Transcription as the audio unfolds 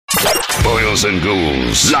Boils and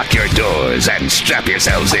ghouls, lock your doors and strap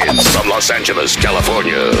yourselves in. From Los Angeles,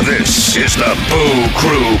 California, this is the Boo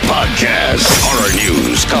Crew Podcast. Horror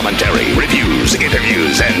news, commentary, reviews,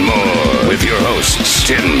 interviews, and more. With your hosts,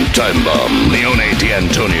 Tim Timebomb, Leone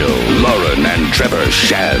D'Antonio, Lauren and Trevor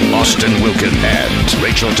Shan, Austin Wilkin, and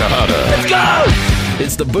Rachel Tejada. Let's go!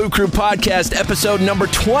 It's the Boo Crew Podcast, episode number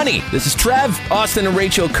 20. This is Trev. Austin and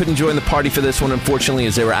Rachel couldn't join the party for this one, unfortunately,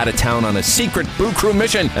 as they were out of town on a secret Boo Crew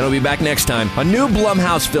mission, and will be back next time. A new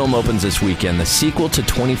Blumhouse film opens this weekend, the sequel to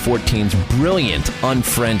 2014's brilliant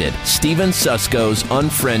Unfriended, Steven Susco's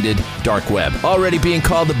Unfriended Dark Web. Already being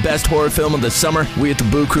called the best horror film of the summer, we at the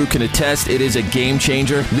Boo Crew can attest it is a game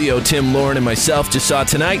changer. Leo, Tim, Lauren, and myself just saw it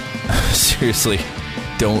tonight. Seriously,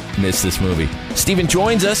 don't miss this movie. Steven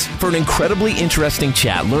joins us for an incredibly interesting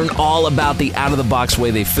chat. Learn all about the out-of-the-box way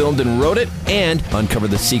they filmed and wrote it, and uncover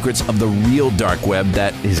the secrets of the real dark web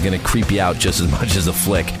that is going to creep you out just as much as a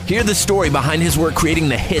flick. Hear the story behind his work creating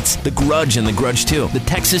the hits The Grudge and The Grudge 2, the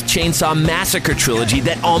Texas Chainsaw Massacre trilogy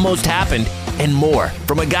that almost happened, and more.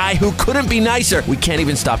 From a guy who couldn't be nicer. We can't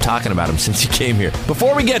even stop talking about him since he came here.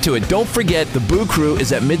 Before we get to it, don't forget the Boo Crew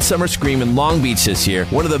is at Midsummer Scream in Long Beach this year,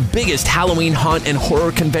 one of the biggest Halloween haunt and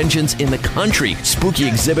horror conventions in the country. Spooky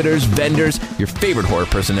exhibitors, vendors, your favorite horror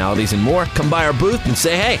personalities, and more. Come by our booth and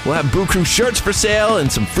say hey. We'll have Boo Crew shirts for sale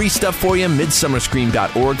and some free stuff for you.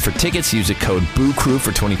 MidsummerScream.org for tickets. Use the code Boo Crew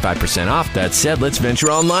for 25% off. That said, let's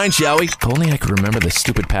venture online, shall we? If only I could remember the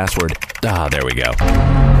stupid password. There we go.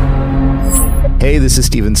 Hey, this is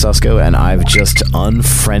Steven Susco, and I've just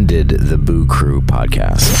unfriended the Boo Crew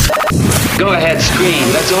podcast. Go ahead,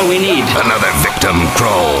 scream. That's all we need. Another victim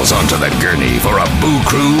crawls onto the gurney for a Boo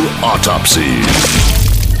Crew autopsy.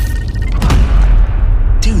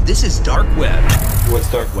 Dude, this is dark web.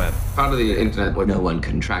 What's dark web? Part of the internet where no one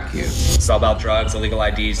can track you. It's all about drugs, illegal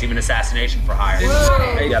IDs, even assassination for hire.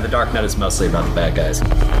 Yeah, the dark net is mostly about the bad guys.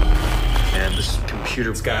 And this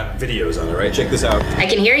computer's got videos on it, right? Check this out. I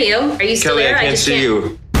can hear you. Are you still Kelly, there? I can't see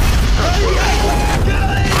you.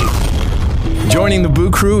 Joining the Boo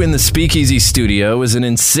Crew in the Speakeasy studio is an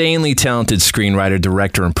insanely talented screenwriter,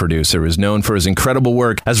 director, and producer who is known for his incredible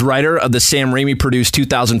work as writer of the Sam Raimi-produced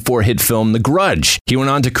 2004 hit film The Grudge. He went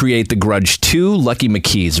on to create The Grudge 2, Lucky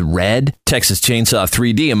McKee's Red, Texas Chainsaw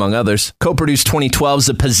 3D, among others. Co-produced 2012's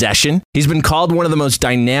The Possession. He's been called one of the most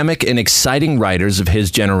dynamic and exciting writers of his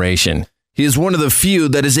generation. He is one of the few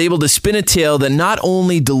that is able to spin a tale that not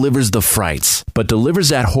only delivers the frights, but delivers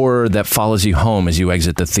that horror that follows you home as you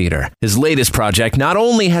exit the theater. His latest project, not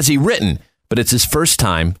only has he written, but it's his first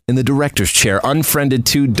time in the director's chair. Unfriended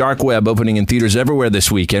 2 Dark Web opening in theaters everywhere this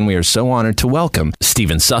weekend. We are so honored to welcome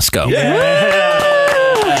Steven Susco. Yeah!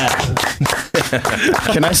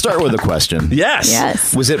 Can I start with a question?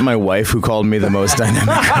 Yes. Was it my wife who called me the most dynamic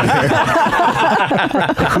writer?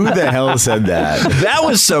 Who the hell said that? That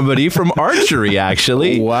was somebody from Archery,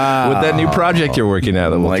 actually. Wow. With that new project you're working at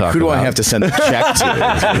that we'll talk who do about. I have to send a check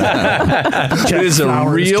to? It is a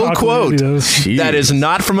real quote. That is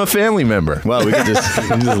not from a family member. Well, we can just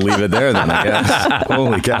leave it there then, I guess.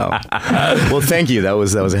 Holy cow. Well, thank you. That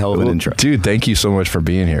was a hell of an intro. Dude, thank you so much for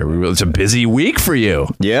being here. It's a busy week for you.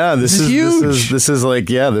 Yeah, this is huge. This is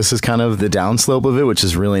kind of the downslope of it, which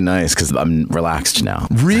is really nice because I'm relaxed now.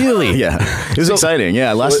 Really? Yeah. It was exciting.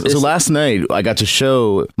 Yeah. Last night I got to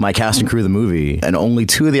show my cast and crew the movie, and only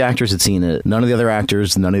 2 of the actors had seen it. None of the other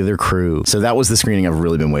actors, none of their crew. So that was the screening I've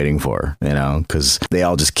really been waiting for, because they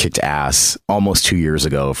all just kicked ass almost 2 years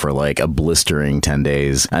ago for like a blistering 10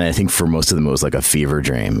 days. And I think for most of them it was like a fever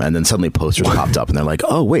dream. And then suddenly posters popped up and they're like,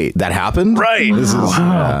 oh, wait, that happened? Right. This is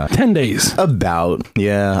 10 days. About,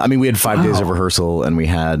 yeah. I mean, we had 5 days of rehearsal and we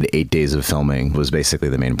had 8 days of filming was basically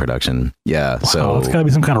the main production. Yeah. So it's got to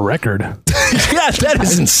be some kind of record. Yeah, that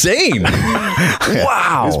is insane.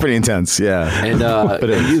 Wow. It was pretty intense. Yeah. And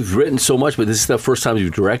you've written so much, but this is the first time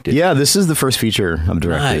you've directed. Yeah, this is the first feature I've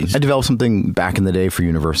directed. Nice. I developed something back in the day for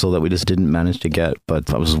Universal that we just didn't manage to get,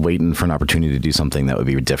 but I was waiting for an opportunity to do something that would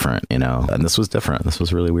be different, and this was different. This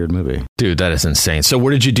was a really weird movie. Dude, that is insane. So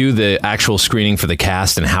where did you do the actual screening for the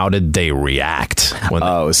cast and how did they react? It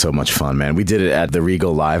was so much fun, man. We did it at the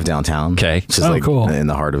Regal Live downtown. Okay. Which is cool. In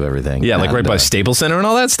the heart of everything. Yeah, like right by Staples Center and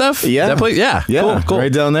all that stuff? Yeah. That place? Yeah. Cool.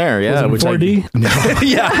 Right down there. Yeah. Was it 4D?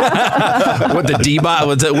 Yeah. What the D-bot?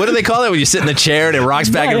 What do they call it when you sit in the chair and it rocks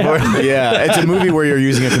back and forth? Yeah. It's a movie where you're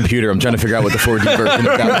using a computer. I'm trying to figure out what the 4D version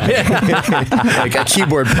of that like a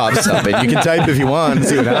keyboard pops up and you can type if you want and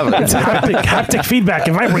see what happens. It's haptic feedback.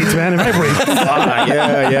 It vibrates, man. It vibrates.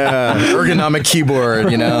 Yeah. Ergonomic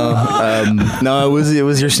keyboard, No, it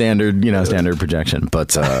was your standard projection.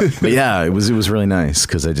 But yeah, it was really nice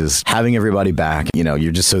because I just having everybody back,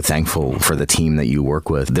 you're just so thankful for the team that you work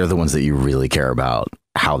with. They're the ones that you really care about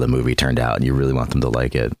how the movie turned out, and you really want them to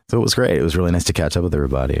like it. So it was great. It was really nice to catch up with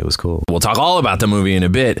everybody. It was cool. We'll talk all about the movie in a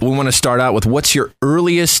bit. We want to start out with, what's your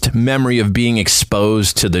earliest memory of being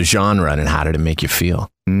exposed to the genre, and how did it make you feel?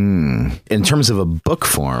 In terms of a book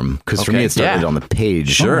form, because for me it started on the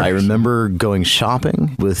page. Sure. I remember going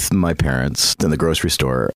shopping with my parents in the grocery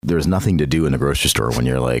store. There was nothing to do in the grocery store when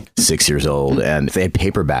you're like 6 years old, and they had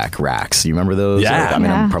paperback racks. You remember those? Yeah. I mean,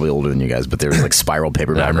 I'm probably older than you guys, but there was like spiral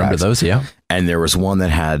paperback I remember racks. those, yeah. And there was one that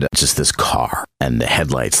had just this car, and the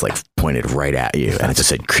headlights like pointed right at you, and it just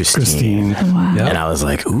said Christine. Wow. And I was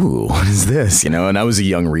like, ooh, what is this? You know, and I was a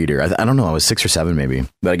young reader. I don't know, I was 6 or 7 maybe,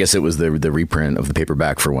 but I guess it was the reprint of the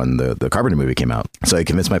paperback for when the Carpenter movie came out. So I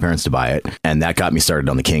convinced my parents to buy it, and that got me started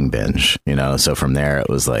on the King binge, you know. So from there it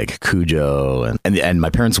was like Cujo, and my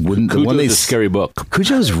parents wouldn't. Cujo's a scary book.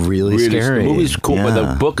 Cujo's really scary. The movie's cool, but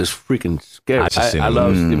the book is freaking scary. I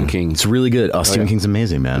love Stephen King. It's really good. Stephen King's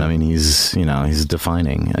amazing, man. I mean, he's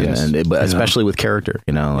defining, but especially with character,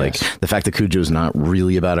 you know, like the fact that Cujo's not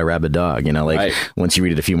really about a rabid dog, you know, like once you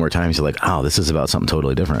read it a few more times, you're like, oh, this is about something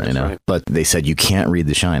totally different, you know. But they said you can't read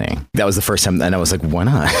The Shining. That was the first time, and I was like, why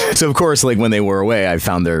not? So of course, like when they were away, I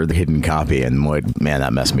found their hidden copy, and man,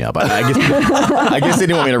 that messed me up. I guess they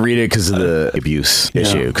didn't want me to read it because of the abuse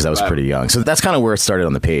issue, because I was pretty young. So that's kind of where it started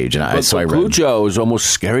on the page, and I read. Cujo is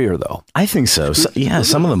almost scarier though. I think so. Yeah,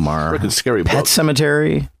 some of them are. Freaking scary book. Pet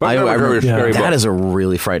Cemetery. That is a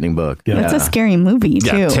really frightening book. Yeah. That's a scary movie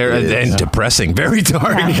too. And depressing, very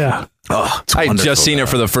dark. Yeah. Oh, I had just seen it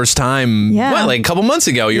for the first time, like a couple months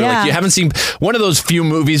ago. You're like, you haven't seen one of those few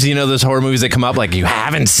movies, you know, those horror movies that come up, like, you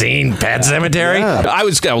haven't seen Pet Cemetery? Yeah. I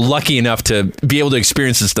was lucky enough to be able to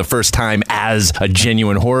experience this the first time as a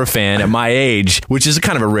genuine horror fan at my age, which is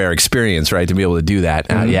kind of a rare experience, right, to be able to do that.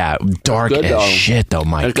 Dark as shit, though,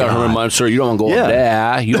 my God. I got to remind, sir, you don't go up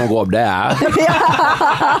there. You don't go up there.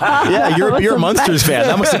 Yeah, you're a Monsters fan.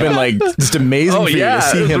 That must have been, like, just amazing for you to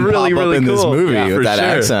see him really, pop up in this movie with that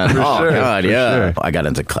accent. Oh, God, sure. I got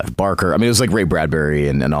into Clive Barker. I mean, it was like Ray Bradbury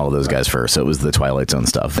and all of those guys first. So it was the Twilight Zone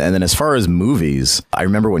stuff. And then as far as movies, I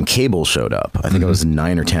remember when cable showed up. I think I was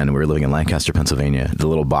 9 or 10. We were living in Lancaster, Pennsylvania. The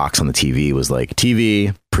little box on the TV was like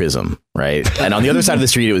TV, Prism, right? And on the other side of the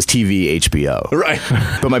street, it was TV, HBO. Right.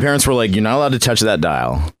 But my parents were like, you're not allowed to touch that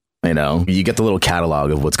dial. You know, you get the little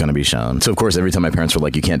catalog of what's going to be shown. So, of course, every time my parents were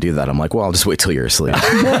like, you can't do that, I'm like, well, I'll just wait till you're asleep.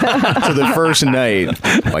 So the first night,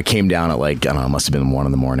 I came down at like, I don't know, it must have been 1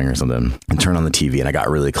 in the morning or something, and turned on the TV, and I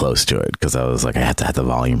got really close to it because I was like, I had to have the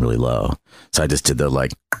volume really low. So I just did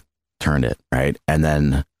turned it, right? And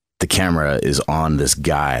then the camera is on this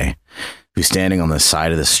guy who's standing on the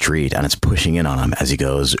side of the street, and it's pushing in on him as he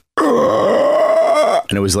goes,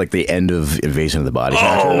 and it was like the end of Invasion of the Body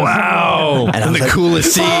Snatchers. Oh, wow. And the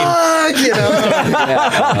coolest scene. You know?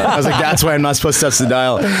 I was like, that's why I'm not supposed to touch the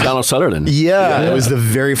dial. Donald Sutherland. Yeah, it was the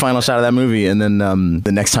very final shot of that movie. And then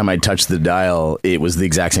the next time I touched the dial, it was the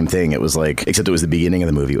exact same thing. It was like, except it was the beginning of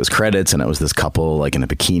the movie. It was credits, and it was this couple like in a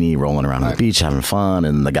bikini rolling around on the beach having fun.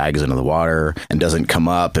 And the guy goes into the water and doesn't come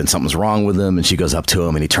up, and something's wrong with him. And she goes up to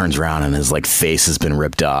him, and he turns around, and his like face has been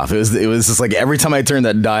ripped off. It was just like every time I turned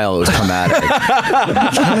that dial, it was traumatic. I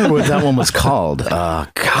can't remember what that one was called.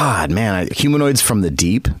 God, man, Humanoids from the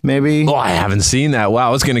Deep, maybe. Oh, I haven't seen that. Wow,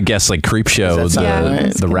 I was going to guess like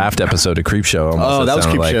Creepshow, the Raft episode of Creepshow. Oh, that was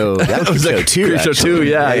Creepshow. That was Creepshow 2. Creepshow 2,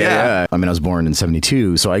 yeah. I mean, I was born in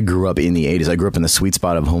 72, so I grew up in the 80s. I grew up in the sweet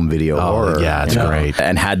spot of home video horror. Yeah, it's great.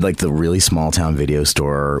 And had like the really small town video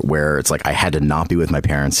store where it's like I had to not be with my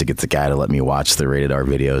parents to get the guy to let me watch the rated R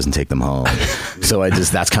videos and take them home. So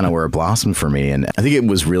that's kind of where it blossomed for me. And I think it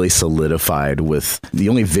was really solidified with the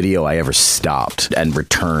only video I ever stopped and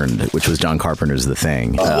returned, which was John Carpenter's The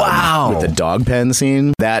Thing. Wow. With the dog pen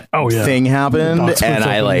scene. That thing happened, and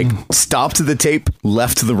I like stopped the tape,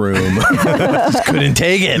 left the room. Just couldn't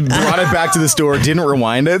take it. Brought it back to the store, didn't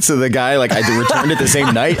rewind it. So the guy, like, I returned it the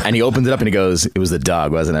same night, and he opens it up and he goes, it was the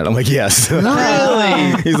dog, wasn't it? I'm like, yes.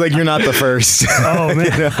 Really? He's like, you're not the first. Oh,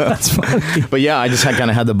 man. That's funny. But yeah, I just kind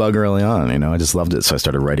of had the bug early on, you know. I just loved it. So I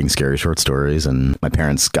started writing scary short stories, and my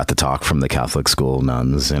parents got the talk from the Catholic school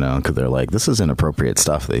nuns, you know, because they're like, this is inappropriate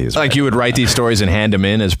stuff that he's like, you would write these stories and hand them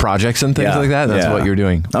in as projects and things like that? That's what you're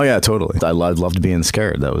doing. Oh, yeah, totally. I loved being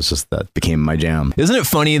scared. That became my jam. Isn't it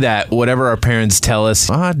funny that whatever our parents tell us,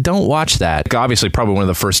 don't watch that. Obviously, probably one of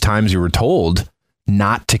the first times you were told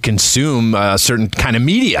not to consume a certain kind of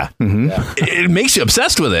media. It makes you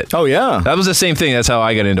obsessed with it. Oh, yeah. That was the same thing. That's how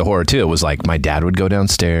I got into horror, too. It was like my dad would go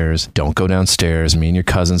downstairs. Don't go downstairs. Me and your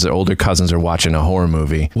cousins, older cousins, are watching a horror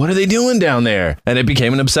movie. What are they doing down there? And it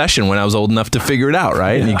became an obsession when I was old enough to figure it out,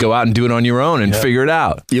 right? And you go out and do it on your own and figure it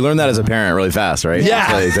out. You learn that as a parent really fast, right?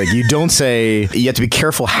 Yeah. It's like you don't say, you have to be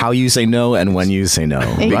careful how you say no and when you say no.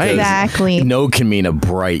 Exactly. No can mean a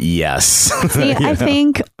bright yes. See, I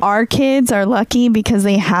think our kids are lucky because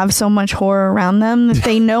they have so much horror around them that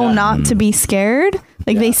they know not to be scared.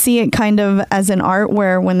 Like they see it kind of as an art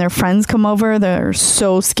where when their friends come over, they're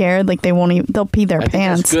so scared, like they won't even, they'll pee their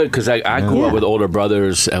pants. That's good because I grew up with older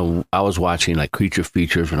brothers and I was watching like creature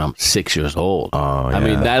features when I'm 6 years old. I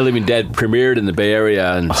mean, Night of the Living Dead premiered in the Bay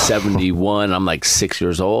Area in 71. I'm like 6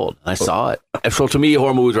 years old. I saw it. And so to me,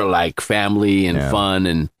 horror movies are like family and fun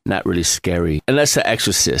and not really scary. Unless The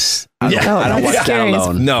Exorcist. I don't watch that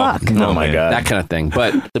alone. No. Oh my God. That kind of thing.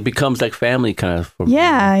 But it becomes like family kind of.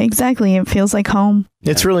 Yeah, exactly. It feels like home.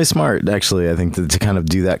 It's really smart, actually, I think, to kind of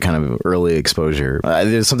do that kind of early exposure.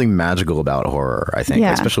 There's something magical about horror, I think,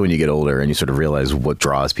 especially when you get older and you sort of realize what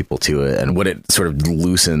draws people to it and what it sort of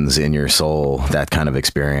loosens in your soul, that kind of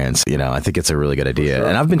experience. You know, I think it's a really good idea. Sure.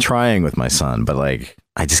 And I've been trying with my son, but like,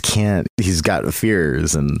 I just can't. He's got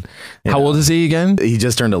fears. And how old is he again? He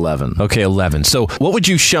just turned 11. Okay, 11. So what would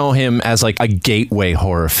you show him as like a gateway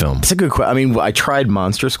horror film? It's a good question. I mean, I tried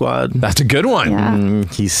Monster Squad. That's a good one. Yeah.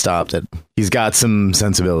 He stopped it. He's got some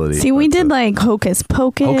sensibility. See, we did like Hocus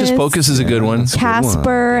Pocus. Hocus Pocus is a good one.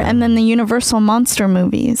 Casper, and then the Universal Monster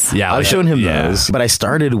movies. Yeah, I've shown him those, but I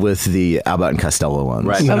started with the Abbott and Costello ones.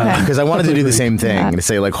 Right. Okay. Because I wanted to do the same thing and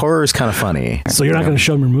say like horror is kind of funny. So you're not going to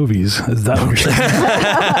show him your movies? Is that what you're saying?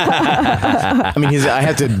 I mean, I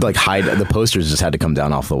had to like hide the posters. Just had to come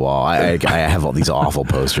down off the wall. I have all these awful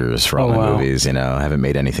posters for all my movies. You know, I haven't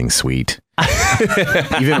made anything sweet.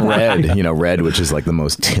 Even Red, which is like the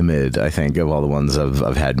most timid, I think, of all the ones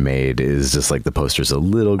I've had made, is just like the poster's a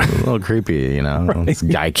little creepy, you know? Right. This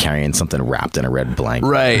guy carrying something wrapped in a red blanket.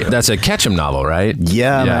 Right. That's a Ketchum novel, right?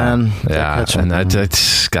 Yeah, man. Yeah. And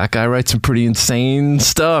that guy writes some pretty insane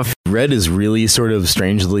stuff. Red is really sort of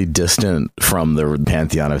strangely distant from the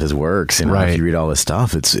pantheon of his works. You know, if you read all his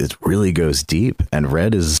stuff, it really goes deep. And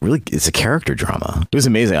Red is really, it's a character drama. It was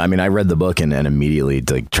amazing. I mean, I read the book and immediately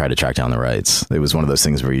like tried to track down the rights. It was one of those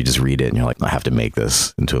things where you just read it and you're like, I have to make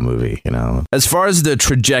this into a movie, you know? As far as the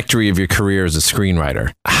trajectory of your career as a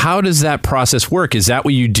screenwriter, how does that process work? Is that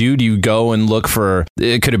what you do? Do you go and look for,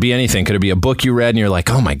 could it be anything? Could it be a book you read and you're like,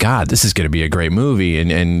 oh my God, this is going to be a great movie.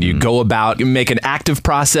 And you go about, you make an active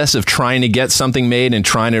process of trying to get something made and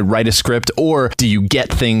trying to write a script? Or do you get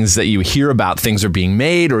things that you hear about things are being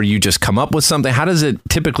made, or you just come up with something? How does it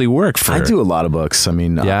typically work for? I do a lot of books. I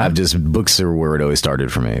mean, books are where it always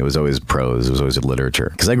started for me. It was always prose. It was always literature.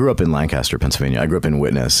 Because I grew up in Lancaster, Pennsylvania. I grew up in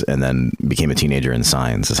Witness and then became a teenager in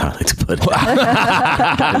Signs, is how I like to put it.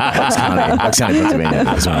 Bucks County,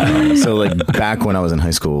 Pennsylvania. So like back when I was in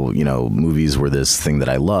high school, you know, movies were this thing that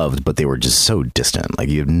I loved, but they were just so distant. Like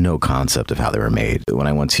you have no concept of how they were made. When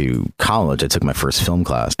I went to college, I took my first film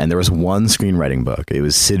class and there was one screenwriting book. It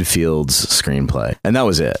was Sid Field's screenplay. And that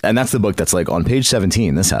was it. And that's the book that's like on page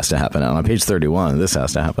 17, this has to happen. And on page 31, this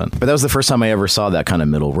has to happen. But that was the first time I ever saw that kind of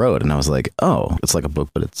middle road. And I was like, oh, it's like a book,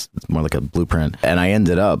 but it's more like a blueprint. And I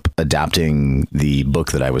ended up adapting the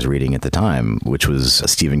book that I was reading at the time, which was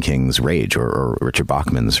Stephen King's Rage or Richard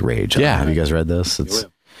Bachman's Rage. Yeah. Have you guys read this? It's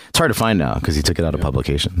hard to find now because he took it out of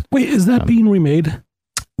publication. Wait, is that being remade?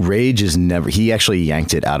 Rage is never. He actually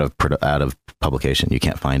yanked it out of publication. You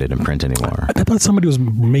can't find it in print anymore. I thought somebody was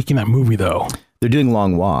making that movie though. They're doing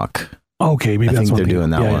Long Walk. Okay, maybe I that's think they're one doing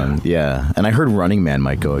that one. Yeah, and I heard Running Man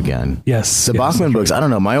might go again. Yes, the Bachman books. I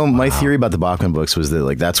don't know. My theory about the Bachman books was that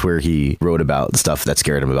like that's where he wrote about stuff that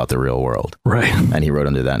scared him about the real world. Right, and he wrote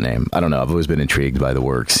under that name. I don't know. I've always been intrigued by the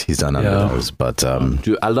works he's done under those. But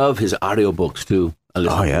dude, I love his audiobooks too.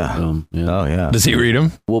 Oh yeah. Does he read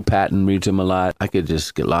them? Will Patton reads them a lot. I could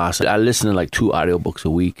just get lost. I listen to like 2 audiobooks a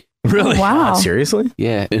week. Really? Wow. Seriously?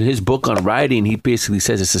 Yeah. In his book on writing, he basically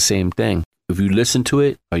says it's the same thing. If you listen to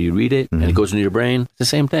it or you read it and it goes into your brain, it's the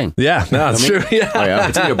same thing. Yeah, no, it's true. Yeah.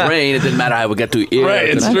 It's in your brain. It doesn't matter how it got to your ear. Right,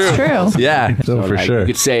 it's That's true. Yeah, so for like, sure. You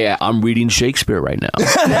could say, I'm reading Shakespeare right now. But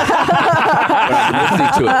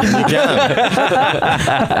I'm listening to it. You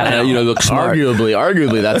can. And, look smart.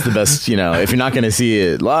 Arguably, that's the best. You know, if you're not going to see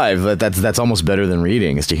it live, that's almost better than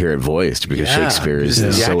reading is to hear it voiced because Shakespeare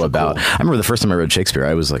is so about. I remember the first time I read Shakespeare,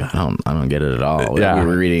 I was like, I don't get it at all. Yeah. We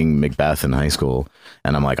were reading Macbeth in high school,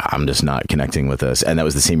 and I'm like, I'm just not connecting with this. And that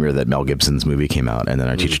was the same year that Mel Gibson's movie came out, and then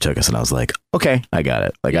our teacher took us, and I was like, okay, I got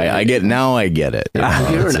it. Like I get it.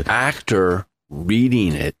 If you're an actor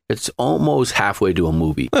reading it, it's almost halfway to a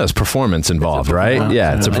movie. Well, there's performance involved, right?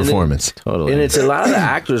 Yeah, it's a performance. Totally. And it's a lot of the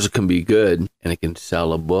actors can be good and it can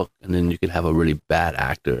sell a book, and then you can have a really bad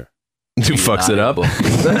actor who fucks it up.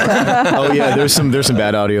 Oh yeah, there's some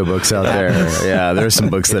bad audiobooks out there. Yeah, there's some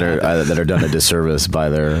books that are done a disservice by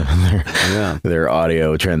their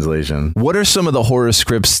audio translation. What are some of the horror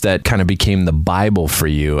scripts that kind of became the Bible for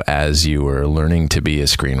you as you were learning to be a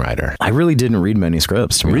screenwriter? I really didn't read many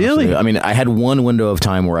scripts. To be honest with you. I mean, I had one window of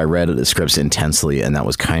time where I read the scripts intensely, and that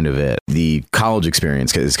was kind of it. The college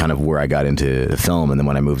experience is kind of where I got into film, and then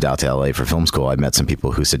when I moved out to LA for film school, I met some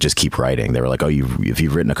people who said, just keep writing. They were like, oh, if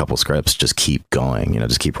you've written a couple scripts, just keep going,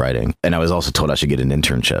 just keep writing. And I was also told I should get an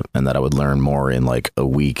internship and that I would learn more in like a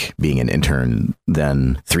week being an intern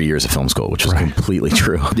than 3 years of film school, which was completely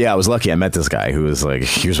true. Yeah, I was lucky. I met this guy who was like,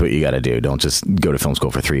 here's what you got to do. Don't just go to film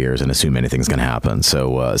school for 3 years and assume anything's going to happen.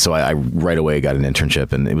 So I right away got an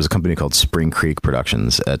internship, and it was a company called Spring Creek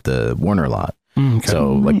Productions at the Warner lot. Okay.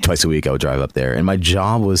 So like twice a week I would drive up there, and my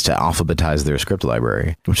job was to alphabetize their script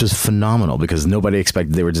library, which was phenomenal because nobody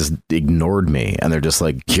expected. They were just ignored me, and they're just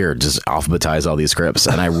like, here, just alphabetize all these scripts.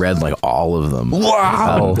 And I read like all of them.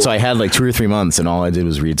 Wow. So I had like 2 or 3 months, and all I did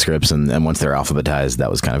was read scripts, and once they're alphabetized, that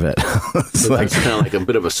was kind of it. So that's kind of like a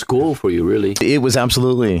bit of a school for you, really. It was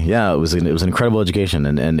absolutely, yeah, it was an incredible education.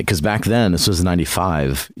 And because back then, this was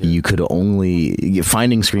 95, you could only,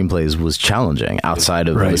 finding screenplays was challenging outside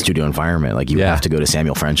of the studio environment. Like you have to go to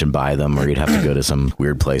Samuel French and buy them, or you'd have to go to some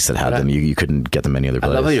weird place that had them. You couldn't get them any other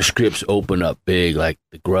place. I love how your scripts open up big, like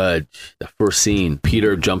The Grudge, the first scene,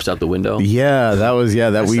 Peter jumps out the window. Yeah, that was,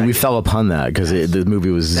 we fell upon that because the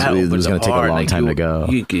movie was going to take a long time to go.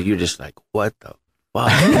 You're just like, what the wow.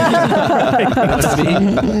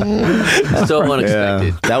 So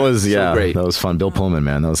unexpected. Yeah. That was so great. That was fun. Bill Pullman,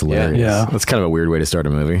 man, that was hilarious. Yeah. That's kind of a weird way to start a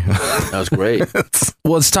movie. That was great.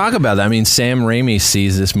 Well, let's talk about that. I mean, Sam Raimi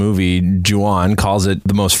sees this movie, Ju-On, calls it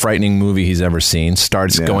the most frightening movie he's ever seen,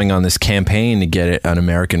 starts going on this campaign to get an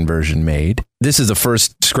American version made. This is the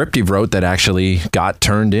first script he wrote that actually got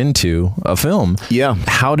turned into a film. Yeah.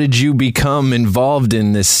 How did you become involved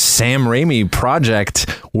in this Sam Raimi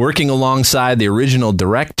project, working alongside the original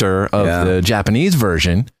director of the Japanese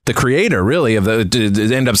version, the creator, really, of it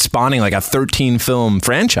ended up spawning like a 13-film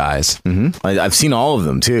franchise? Mm-hmm. I've seen all of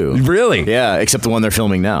them, too. Really? Yeah, except the one they're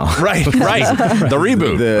filming now. Right. The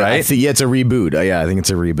reboot, right? It's a reboot. I think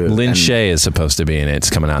it's a reboot. Lin Shaye is supposed to be in it.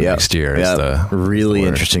 It's coming out next year. Yeah, really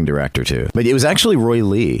interesting director, too. But it was actually Roy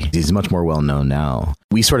Lee. He's much more well-known now.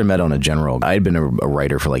 We sort of met on a general. I had been a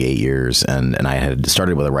writer for like 8 years, and I had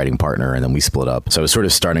started with a writing partner, and then we split up. So I was sort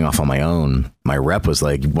of starting off on my own. My rep was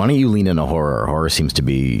like, why don't you lean into horror? Horror seems to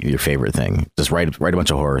be your favorite thing. Just write a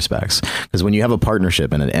bunch of horror specs. Because when you have a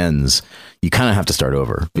partnership and it ends, you kind of have to start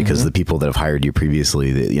over because the people that have hired you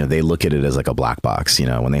previously, they look at it as like a black box.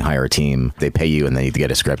 When they hire a team, they pay you and they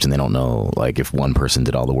get a script, and they don't know like if one person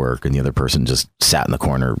did all the work and the other person just sat in the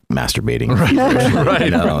corner masturbating.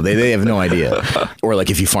 Right. They have no idea. Or like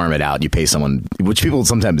if you farm it out, you pay someone, which people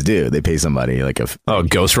sometimes do. They pay somebody like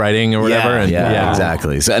ghostwriting or whatever. Yeah,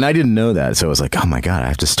 exactly. So, and I didn't know that. So I was like, oh my God, I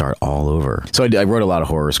have to start all over. So I wrote a lot of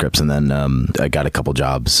horror scripts, and then I got a couple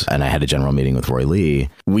jobs, and I had a general meeting with Roy Lee.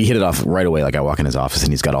 We hit it off right away. Like I walk in his office,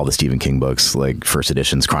 and he's got all the Stephen King books, like first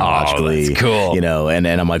editions chronologically. Oh, that's cool. And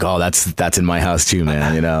I'm like, oh, that's in my house too,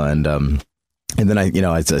 man. And then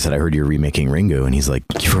I said, I heard you're remaking Ringo. And he's like,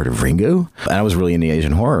 you've heard of Ringo? And I was really into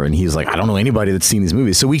Asian horror. And he's like, I don't know anybody that's seen these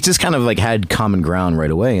movies. So we just kind of like had common ground right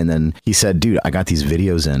away. And then he said, dude, I got these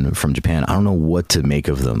videos in from Japan. I don't know what to make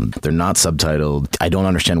of them. They're not subtitled. I don't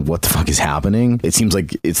understand what the fuck is happening. It seems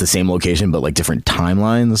like it's the same location, but like different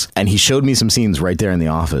timelines. And he showed me some scenes right there in the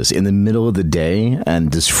office in the middle of the day, and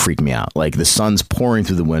just freaked me out. Like the sun's pouring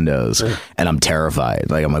through the windows and I'm terrified.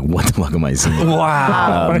 Like, I'm like, what the fuck am I seeing?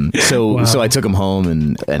 Wow. So I took him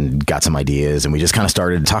home and got some ideas, and we just kind of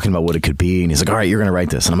started talking about what it could be. And he's like, all right, you're going to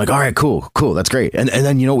write this. And I'm like, all right, cool. That's great. And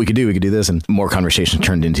then you know what we could do? We could do this. And more conversation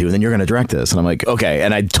turned into, and then you're going to direct this. And I'm like, okay.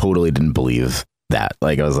 And I totally didn't believe that.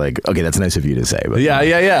 Like, I was like, okay, that's nice of you to say. But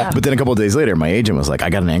yeah. But then a couple of days later, my agent was like, I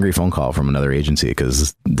got an angry phone call from another agency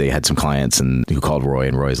because they had some clients and who called Roy,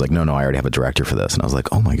 and Roy's like, no, I already have a director for this. And I was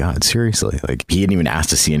like, oh my God, seriously? Like, he hadn't even asked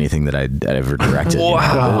to see anything that I'd ever directed.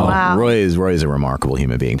 Wow. Roy is a remarkable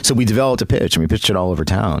human being. So we developed a pitch, and we pitched it all over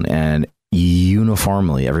town, and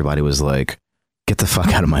uniformly everybody was like, get the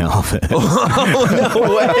fuck out of my office. Oh,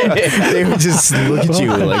 no way. They would just look at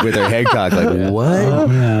you like with their head cocked, like, what?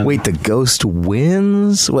 man. Wait, the ghost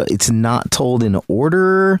wins? What? It's not told in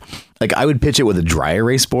order? Like, I would pitch it with a dry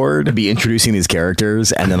erase board, be introducing these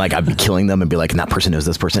characters, and then like I'd be killing them and be like, and that person knows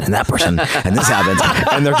this person and that person, and this happens,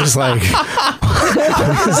 and they're just like,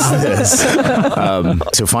 what is this?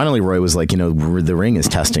 So finally, Roy was like, The Ring is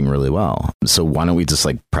testing really well, so why don't we just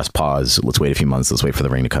like press pause? Let's wait a few months. Let's wait for The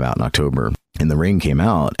Ring to come out in October. And The Ring came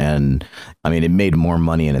out, and I mean, it made more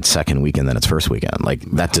money in its second weekend than its first weekend. Like,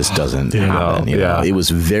 that just doesn't happen. You know? It was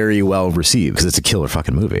very well received because it's a killer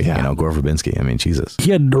fucking movie. Yeah. Gore Verbinski. I mean, Jesus.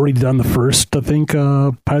 He had already done the first, I think,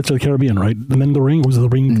 Pirates of the Caribbean, right? And then The Ring. Was The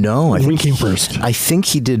Ring? No, The Ring came first. I think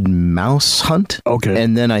he did Mouse Hunt. Okay.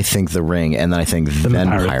 And then I think The Ring, and then I think then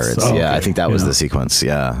Pirates. Oh, yeah, okay. I think that was the sequence.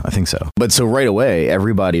 Yeah, I think so. But so right away,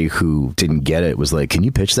 everybody who didn't get it was like, "Can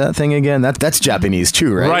you pitch that thing again?" That's Japanese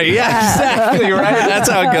too, right? Right. Yeah. Exactly. Right. That's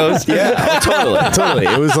how it goes. Yeah. Totally.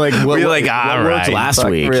 It was like what, We're like, what all worked right, last fuck,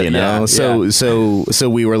 week, really, you know. yeah. So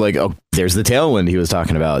we were like, oh, there's the tailwind he was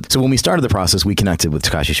talking about. So when we started the process, we connected with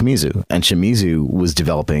Takashi Shimizu, and Shimizu was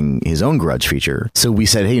developing his own Grudge feature. So we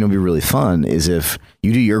said, hey, it'd be really fun is if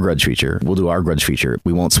you do your Grudge feature, we'll do our Grudge feature.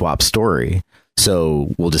 We won't swap story. So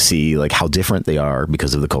we'll just see like how different they are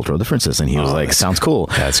because of the cultural differences. And he was like, sounds cool.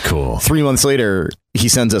 That's cool. 3 months later, he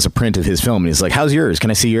sends us a print of his film and he's like, how's yours? Can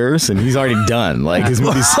I see yours? And he's already done. Like his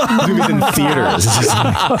movie's in theaters. It's just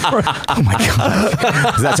like, oh my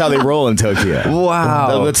God. That's how they roll in Tokyo.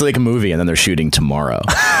 Wow. It's like a movie and then they're shooting tomorrow.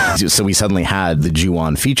 So we suddenly had the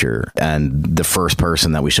Ju-on feature, and the first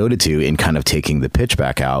person that we showed it to in kind of taking the pitch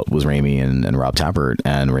back out was Raimi and Rob Tappert.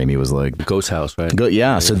 And Raimi was like, Ghost House, right?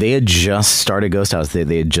 yeah. So they had just started Ghost House.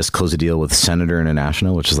 They had just closed a deal with Senator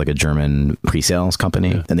International, which is like a German pre-sales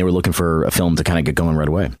company. And they were looking for a film to kind of get going right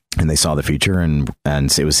away. And they saw the feature and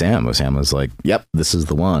it was Sam. Sam was like, yep, this is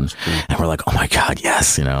the one. And we're like, oh my God,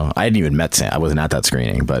 yes. I hadn't even met Sam. I wasn't at that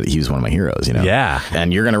screening, but he was one of my heroes, Yeah.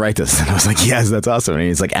 And you're going to write this. And I was like, yes, that's awesome. And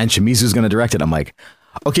he's like, and Shimizu's going to direct it. I'm like,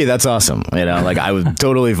 okay, that's awesome. Like I was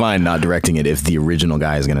totally fine not directing it if the original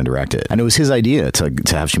guy is going to direct it. And it was his idea to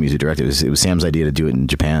have Shimizu direct it. It was Sam's idea to do it in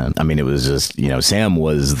Japan. I mean, it was just, Sam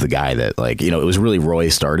was the guy that it was really Roy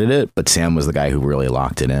started it, but Sam was the guy who really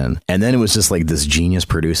locked it in. And then it was just like this genius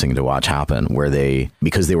producing to watch happen where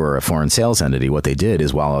because they were a foreign sales entity, what they did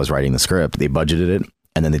is while I was writing the script, they budgeted it.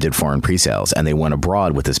 And then they did foreign pre-sales, and they went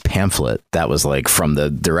abroad with this pamphlet that was like from the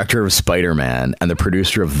director of Spider-Man and the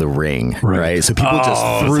producer of The Ring, right? So people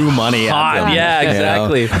just threw money at them. Yeah,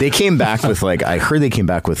 exactly. They came back with I heard they came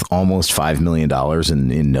back with almost $5 million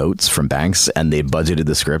in notes from banks, and they budgeted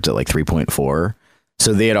the script at like 3.4.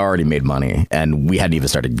 So they had already made money, and we hadn't even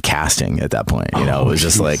started casting at that point. It was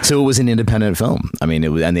just like, so it was an independent film. I mean,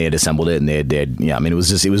 and they had assembled it, and they had yeah. I mean, it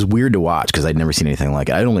was weird to watch because I'd never seen anything like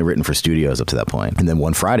it. I'd only written for studios up to that point. And then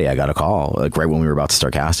one Friday, I got a call like right when we were about to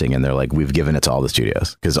start casting, and they're like, we've given it to all the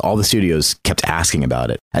studios because all the studios kept asking about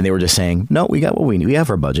it, and they were just saying, no, we got what we need. We have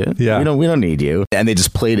our budget. Yeah, we don't need you. And they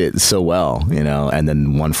just played it so well, And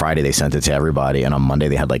then one Friday they sent it to everybody, and on Monday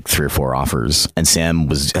they had like 3 or 4 offers. And Sam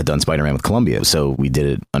had done Spider-Man with Columbia, so we did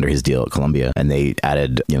it under his deal at Columbia, and they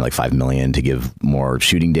added like $5 million to give more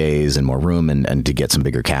shooting days and more room and to get some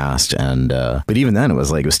bigger cast. And but even then it was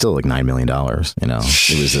still like $9 million.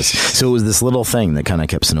 It was this little thing that kind of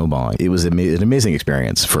kept snowballing. It was an amazing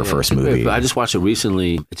experience for a first movie. I just watched it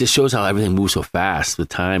recently. It just shows how everything moves so fast with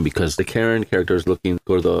time, because the Karen character is looking to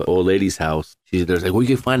go to the old lady's house. There's like, well, you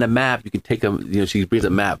can find a map. You can take a, she brings a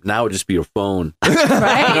map. Now it would just be your phone.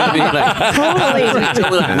 Right?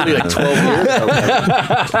 Totally. Like 12 years.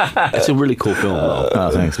 It's a really cool film, though.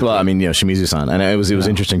 Oh, thanks. Well, I mean, Shimizu-san, and it was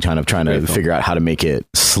interesting kind of trying to figure out how to make it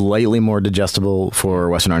slightly more digestible for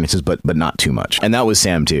Western audiences, but not too much. And that was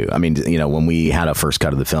Sam too. I mean, when we had a first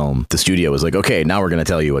cut of the film, the studio was like, okay, now we're going to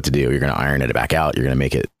tell you what to do. You're going to iron it back out. You're going to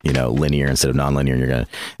make it, linear instead of non-linear.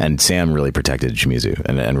 And Sam really protected Shimizu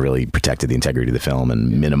and really protected the integrity of the film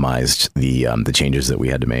and minimized the changes that we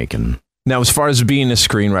had to make. And now, as far as being a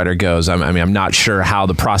screenwriter goes, I'm not sure how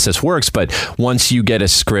the process works, but once you get a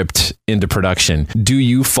script into production, do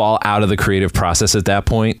you fall out of the creative process at that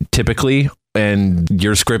point, typically? And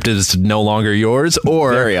your script is no longer yours,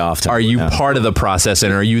 or very often are you part of the process,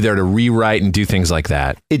 and are you there to rewrite and do things like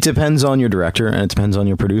that? It depends on your director and it depends on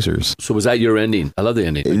your producers. So was that your ending? I love the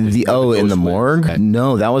ending. In the morgue? Okay.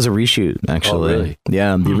 No, that was a reshoot, actually. Oh, really?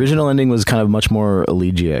 Yeah, the original ending was kind of much more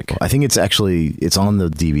elegiac. I think it's on the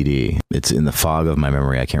DVD. It's in the fog of my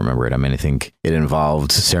memory. I can't remember it. I mean, I think it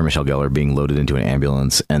involved Sarah Michelle Gellar being loaded into an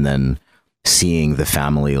ambulance, and then seeing the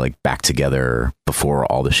family like back together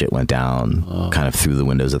before all the shit went down, kind of through the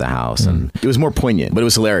windows of the house. And it was more poignant, but it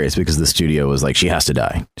was hilarious because the studio was like, she has to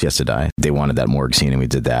die. She has to die. They wanted that morgue scene and we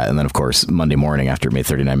did that. And then of course, Monday morning after it made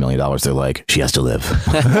 $39 million, they're like, she has to live.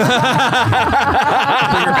 Bring her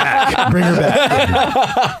back. Bring her back.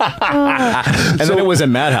 And then it was a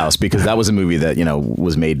Madhouse because that was a movie that, you know,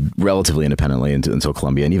 was made relatively independently until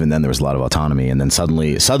Columbia. And even then there was a lot of autonomy. And then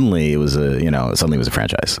suddenly it was a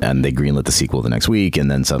franchise and they greenlit the sequel the next week.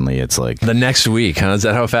 And then suddenly it's like the next week. Huh? Is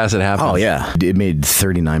that how fast it happened? Oh yeah. It made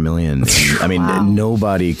 $39 million. I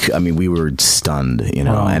mean, we were stunned, you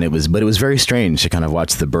know, and it was very strange to kind of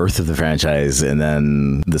watch the birth of the franchise. And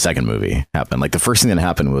then the second movie happened. Like the first thing that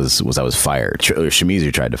happened was I was fired.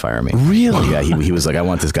 Shimizu tried to fire me. Really? Yeah. He was like, I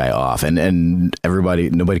want this guy off. And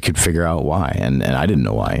nobody could figure out why. And I didn't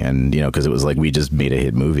know why. And, you know, cause it was like, we just made a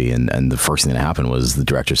hit movie. And the first thing that happened was the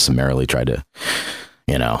director summarily tried to,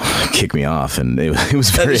 you know, kick me off, and it was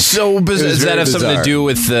very so bizarre. Does that have something to do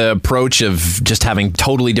with the approach of just having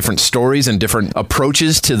totally different stories and different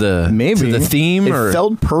approaches to the theme? It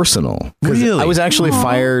felt personal. Really? I was actually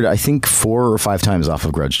fired, I think 4 or 5 times off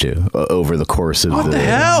of Grudge 2 over the course of the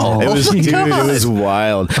hell? It was, it was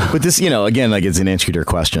wild. But this, you know, again, like it's an answer to your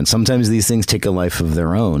question. Sometimes these things take a life of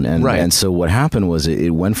their own, and so what happened was it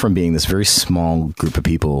went from being this very small group of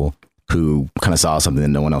people who kind of saw something that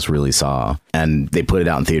no one else really saw. And they put it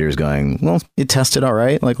out in theaters going, well, it tested all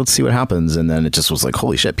right. Like, let's see what happens. And then it just was like,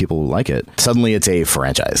 holy shit, people like it. Suddenly it's a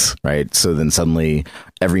franchise, right? So then suddenly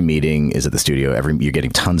every meeting is at the studio. You're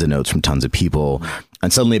getting tons of notes from tons of people.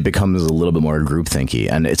 And suddenly it becomes a little bit more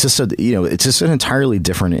groupthinky. And it's just it's just an entirely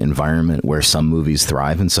different environment where some movies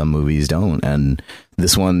thrive and some movies don't. And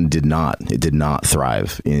this one did not. It did not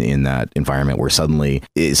thrive in that environment where suddenly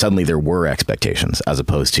there were expectations as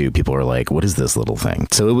opposed to people are like, what is this little thing?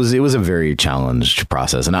 So it was a very challenged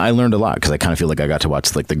process. And I learned a lot because I kind of feel like I got to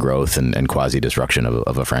watch like the growth and quasi destruction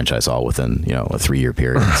of a franchise all within, you know, a 3-year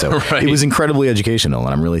period. So It was incredibly educational and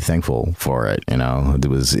I'm really thankful for it. You know,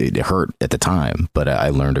 it hurt at the time, but I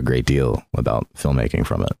learned a great deal about filmmaking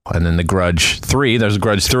from it. And then the Grudge 3, there's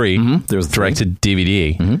Grudge 3. Mm-hmm. There's directed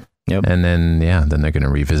DVD. Mm-hmm. Yep. And then they're going to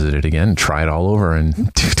revisit it again, try it all over in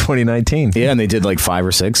 2019. Yeah, and they did like 5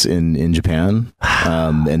 or 6 in Japan.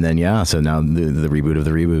 And then, so now the reboot of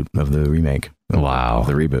the remake. Wow.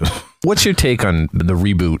 The reboot. What's your take on the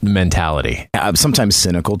reboot mentality? I'm sometimes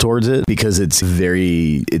cynical towards it because it's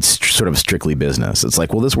sort of strictly business. It's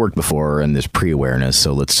like, well, this worked before and there's pre-awareness,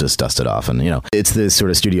 so let's just dust it off. And, you know, it's this sort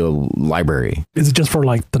of studio library. Is it just for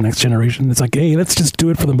like the next generation? It's like, hey, let's just do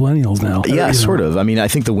it for the millennials now. Yeah, sort of. I mean, I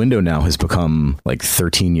think the window now has become like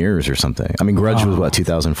 13 years or something. I mean, Grudge was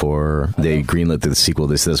 2004. They greenlit the sequel.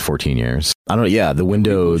 This says 14 years. I don't know. Yeah, the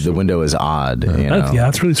window is odd. You know? Yeah,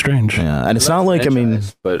 it's really strange. Yeah, and it's not like, I mean,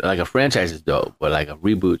 but like a franchise is dope, but like a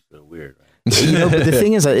reboot is weird. Right? You know, but the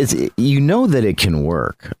thing is, that it can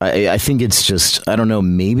work. I think it's just, I don't know,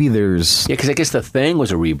 maybe there's... Yeah, because I guess The Thing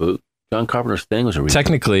was a reboot. John Carpenter's Thing was a reboot.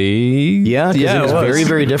 Technically, yeah, it was very,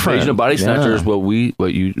 very different. Invasion of Body Snatchers,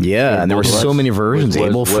 and there were so many versions.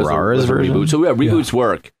 Abel Ferrara's version. Reboot. So yeah, reboots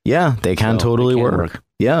work. Yeah, they can totally work.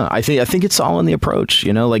 Yeah, I think it's all in the approach.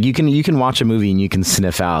 You know, like you can watch a movie and you can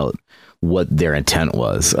sniff out what their intent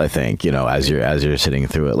was, I think, you know, as you're sitting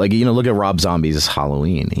through it. Like, you know, look at Rob Zombie's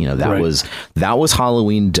Halloween. You know, that was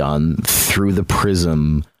Halloween done through the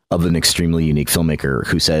prism of an extremely unique filmmaker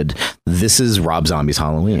who said, this is Rob Zombie's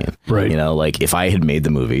Halloween. Right. You know, like if I had made the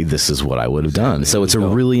movie, this is what I would have done. So it's a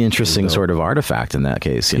really interesting sort of artifact in that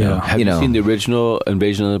case. You know, have you seen the original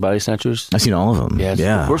Invasion of the Body Snatchers? I've seen all of them. Yeah.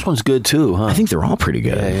 The first one's good too, huh? I think they're all pretty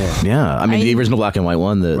good. Yeah. I mean, the original black and white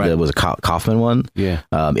one, that was a Kaufman one. Yeah.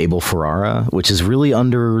 Abel Ferrara, which is really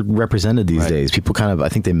underrepresented these days. People kind of, I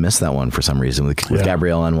think they missed that one for some reason with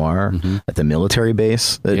Gabrielle Anwar at the military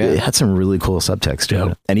base. It had some really cool subtext to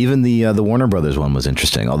it. And even the Warner Brothers one was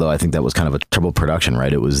interesting, although I think that was kind of a trouble production,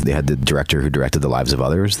 right? They had the director who directed The Lives of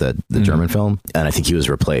Others, the German film, and I think he was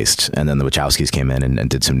replaced, and then the Wachowskis came in and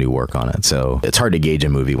did some new work on it. So it's hard to gauge a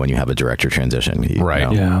movie when you have a director transition. Right. You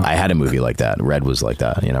know? Yeah. I had a movie like that. Red was like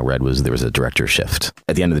that. You know, there was a director shift.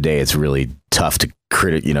 At the end of the day, it's really tough to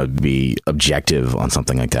be objective on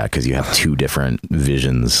something like that because you have two different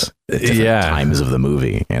visions at different times of the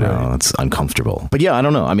movie. You know, it's uncomfortable. But yeah, I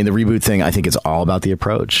don't know. I mean, the reboot thing, I think it's all about the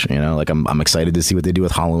approach. You know, like I'm excited to see what they do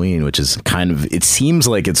with Halloween, which is kind of, it seems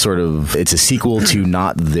like it's a sequel to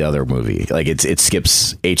not the other movie. Like it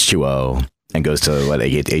skips H2O and goes to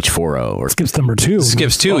H4O or skips number 2.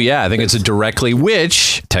 Skips 2, I think it's a directly,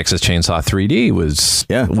 which Texas Chainsaw 3D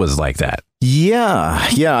was like that.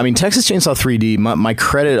 Yeah. I mean, Texas Chainsaw 3D, my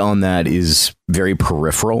credit on that is very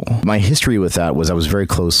peripheral. My history with that was I was very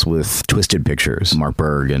close with Twisted Pictures, Mark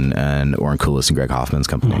Berg and Oren Kulis and Greg Hoffman's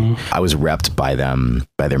company. I was repped by them,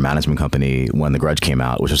 by their management company when The Grudge came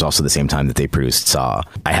out, which was also the same time that they produced Saw.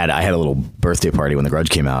 I had a little birthday party when The Grudge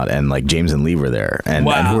came out, and like James and Lee were there, and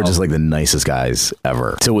who were just like the nicest guys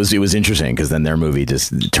ever. So it was interesting because then their movie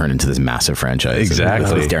just turned into this massive franchise.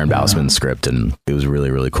 Exactly. With Darren Bousman's script, and it was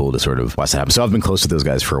really, really cool to sort of watch that happen. So I've been close to those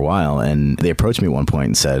guys for a while, and they approached me at one point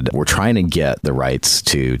and said, we're trying to get the rights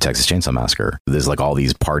to Texas Chainsaw Massacre. There's like all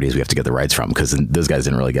these parties we have to get the rights from because those guys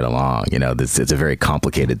didn't really get along. You know, it's a very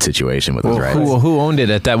complicated situation with those rights. Who owned it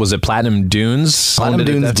at that? Was it Platinum Dunes? Platinum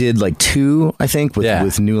Dunes did like 2, I think,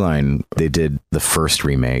 with New Line. They did the first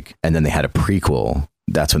remake, and then they had a prequel.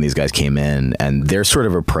 That's when these guys came in, and their sort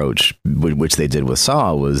of approach, which they did with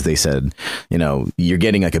Saw, was they said, you know, you're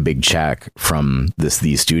getting like a big check from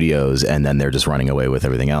these studios, and then they're just running away with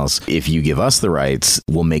everything else. If you give us the rights,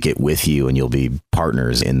 we'll make it with you, and you'll be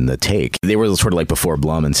partners in the take. They were sort of like before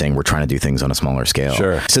Blum and saying, we're trying to do things on a smaller scale.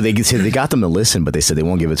 Sure. So they got them to listen, but they said they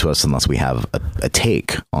won't give it to us unless we have a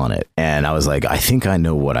take on it. And I was like, I think I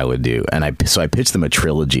know what I would do. And I pitched them a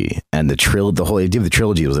trilogy, and the whole idea of the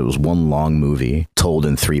trilogy was it was one long movie told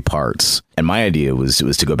in 3 parts. And my idea was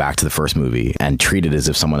to go back to the first movie and treat it as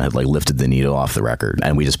if someone had like lifted the needle off the record,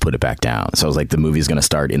 and we just put it back down. So I was like, the movie's going to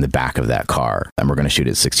start in the back of that car, and we're going to shoot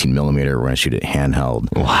it 16 millimeter. We're going to shoot it handheld.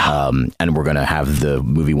 Wow. And we're going to have the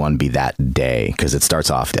movie 1 be that day, because it starts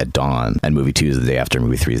off at dawn, and movie 2 is the day after,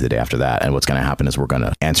 movie 3 is the day after that. And what's going to happen is we're going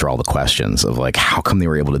to answer all the questions of like, how come they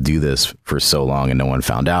were able to do this for so long and no one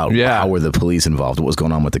found out? Yeah. How were the police involved? What was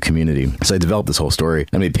going on with the community? So I developed this whole story,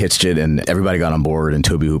 and we pitched it, and everybody got on board, and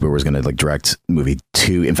Toby Hooper was going to like direct movie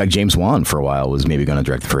 2. In fact, James Wan for a while was maybe going to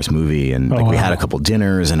direct the first movie, and we had a couple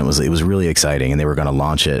dinners, and it was really exciting, and they were going to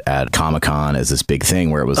launch it at Comic-Con as this big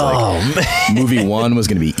thing where it was like movie 1 was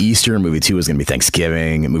going to be Easter, movie 2 was going to be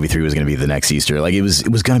Thanksgiving, and movie 3 was going to be the next Easter. Like it was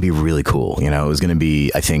going to be really cool. You know, it was going to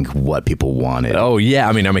be, I think, what people wanted. Oh yeah,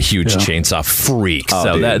 I mean, I'm a huge Chainsaw freak,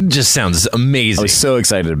 so dude, that just sounds amazing. I was so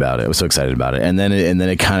excited about it. And then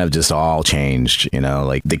it kind of just all changed. You know,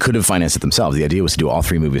 like they could have financed it themselves. The idea was to do all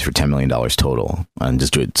 3 movies for $10 million total, and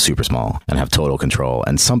just do it super small and have total control.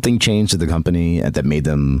 And something changed at the company that made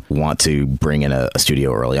them want to bring in a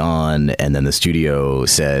studio early on. And then the studio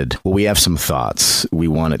said, well, we have some thoughts. We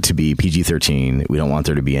want it to be PG-13. We don't want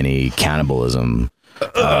there to be any cannibalism. What?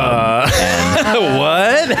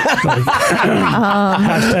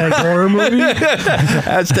 Hashtag horror movie.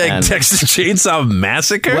 Hashtag Texas Chainsaw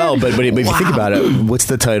Massacre. Well, but if you think about it, what's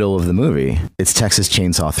the title of the movie? It's Texas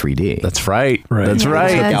Chainsaw 3D. That's right. Right. That's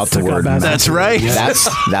right. Took out the word. That's right.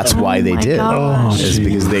 That's why they did. Is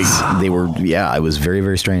because jeez. they were it was very,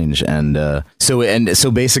 very strange. And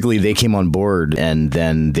so basically they came on board, and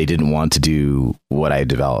then they didn't want to do what I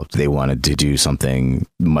developed. They wanted to do something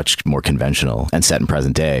much more conventional and set in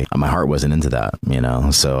present day. My heart wasn't into that, you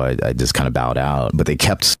know, so I just kind of bowed out. But they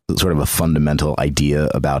kept sort of a fundamental idea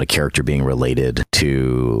about a character being related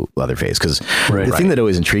to Leatherface, because the thing that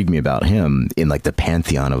always intrigued me about him in like the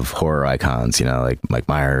pantheon of horror icons, you know, like Mike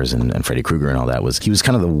Myers and Freddy Krueger and all that, was he was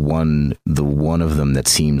kind of the one of them that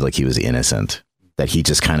seemed like he was innocent. That he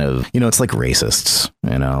just kind of, you know, it's like racists,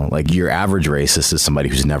 you know, like your average racist is somebody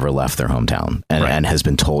who's never left their hometown and has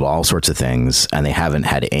been told all sorts of things, and they haven't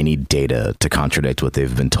had any data to contradict what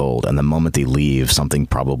they've been told. And the moment they leave, something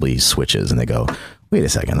probably switches and they go, wait a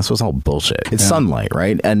second, this was all bullshit. It's sunlight,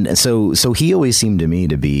 right? And so he always seemed to me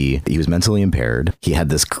to be, he was mentally impaired. He had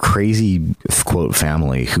this crazy, quote,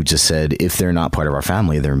 family who just said, if they're not part of our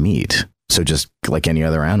family, they're meat. So just like any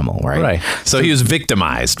other animal, right? Right. So he was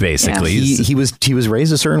victimized, basically. Yeah. He was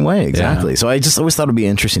raised a certain way, exactly. Yeah. So I just always thought it'd be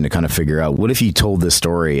interesting to kind of figure out, what if you told this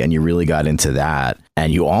story and you really got into that,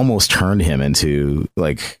 and you almost turned him into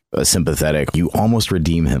like a sympathetic, you almost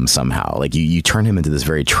redeem him somehow. Like you turn him into this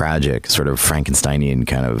very tragic sort of Frankensteinian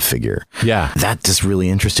kind of figure. Yeah. That just really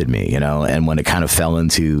interested me, you know? And when it kind of fell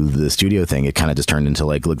into the studio thing, it kind of just turned into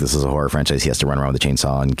like, look, this is a horror franchise. He has to run around with a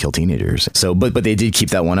chainsaw and kill teenagers. So, but they did keep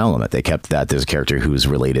that one element. They kept that there's a character who's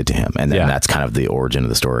related to him. And then that's kind of the origin of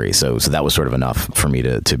the story. So that was sort of enough for me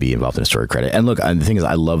to be involved in a story credit. And look, the thing is,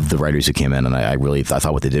 I love the writers who came in, and I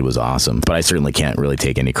thought what they did was awesome, but I certainly can't really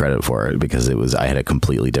take any credit for it because I had a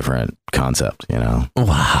completely different concept, you know?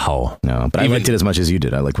 Wow. No, but I liked it as much as you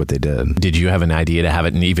did. I like what they did. Did you have an idea to have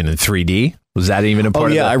it even in 3D? Was that even a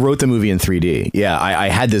part of it? I wrote the movie in 3D. Yeah, I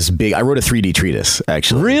had this big, I wrote a 3D treatise,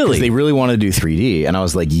 actually. Really? Because they really wanted to do 3D. And I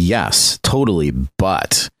was like, yes, totally.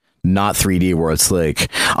 But not 3D where it's like,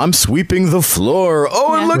 I'm sweeping the floor.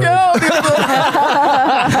 Oh, and look out.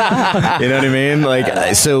 You know what I mean?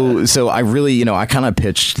 Like, so I really, you know, I kind of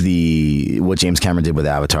pitched what James Cameron did with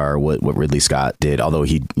Avatar, what Ridley Scott did, although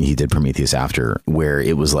he did Prometheus after, where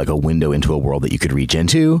it was like a window into a world that you could reach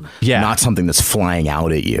into. Yeah. Not something that's flying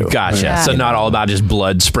out at you. Gotcha. Yeah. So not all about just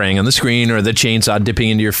blood spraying on the screen or the chainsaw dipping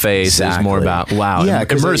into your face. Exactly. It's more about,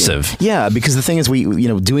 immersive. Yeah, because the thing is,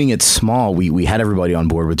 doing it small, we had everybody on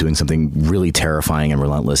board with doing something really terrifying and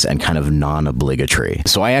relentless and kind of non-obligatory.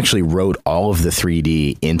 So I actually wrote all of the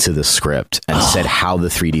 3D into the script and said how the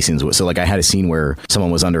 3D scenes was. So like I had a scene where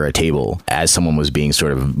someone was under a table as someone was being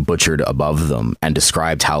sort of butchered above them and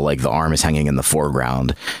described how like the arm is hanging in the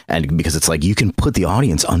foreground. And because it's like, you can put the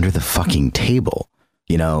audience under the fucking table.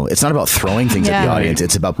 You know, it's not about throwing things at the audience.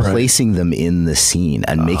 It's about placing them in the scene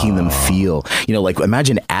and making them feel, you know, like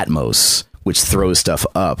imagine Atmos, which throws stuff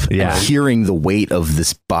up, and hearing the weight of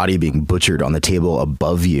this body being butchered on the table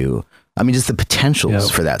above you. I mean, just the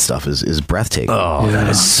potentials for that stuff is breathtaking. Oh, that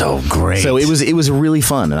is so great. So it was really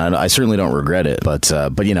fun, and I certainly don't regret it. But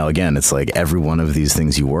you know, again, it's like every one of these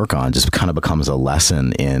things you work on just kind of becomes a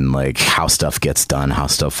lesson in like how stuff gets done, how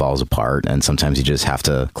stuff falls apart, and sometimes you just have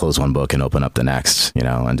to close one book and open up the next, you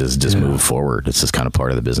know, and just move forward. It's just kind of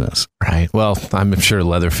part of the business. Right. Well, I'm sure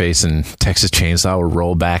Leatherface and Texas Chainsaw will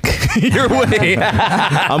roll back your way.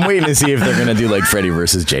 I'm waiting to see if they're gonna do like Freddy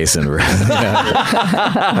versus Jason.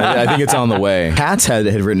 I think it's on the way. Katz had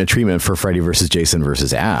written a treatment for Freddy versus Jason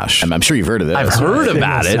versus Ash. I'm sure you've heard of this. I've heard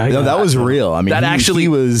about it. No, that was real. I mean,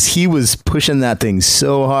 he was pushing that thing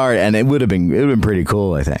so hard, and it would have been pretty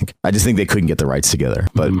cool. I think. I just think they couldn't get the rights together.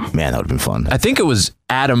 But man, that would have been fun. I think it was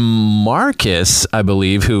Adam Marcus, I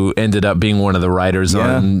believe, who ended up being one of the writers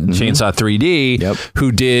on Chainsaw 3D,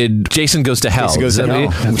 who did Jason Goes to Hell. Jason Goes to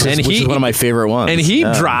Hell, which is one of my favorite ones. And he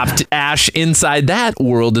dropped Ash inside that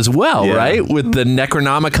world as well, right? With the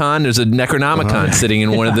Necronomicon. There's a Necronomicon sitting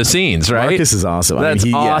in one of the scenes, right? Marcus is awesome. That's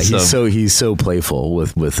awesome. He's so playful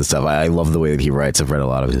with the stuff. I love the way that he writes. I've read a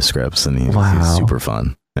lot of his scripts, and he's super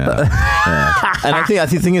fun. Yeah. And I think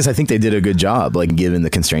the thing is, I think they did a good job, like given the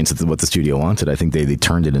constraints of what the studio wanted. I think they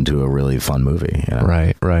turned it into a really fun movie. You know?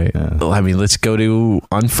 Right. Yeah. Well, I mean, let's go to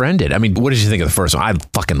Unfriended. I mean, what did you think of the first one? I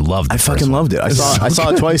fucking loved it. I fucking loved it. I saw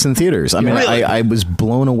it twice in theaters. I mean, really? I was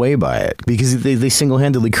blown away by it because they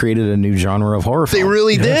single-handedly created a new genre of horror film. They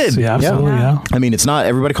really did. Yeah, absolutely. Yeah. I mean, it's not,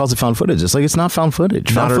 everybody calls it found footage. It's like, it's not found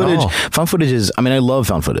footage. Not at all. Found footage is, I mean, I love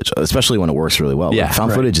found footage, especially when it works really well. Yeah.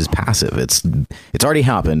 Found footage is passive. It's already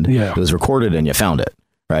happened. Yeah. It was recorded and you found it.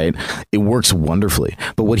 Right. It works wonderfully.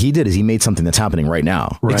 But what he did is he made something that's happening right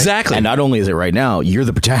now. Right. Exactly. And not only is it right now, you're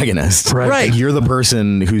the protagonist. Right. You're the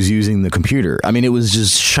person who's using the computer. I mean, it was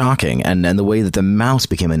just shocking. And the way that the mouse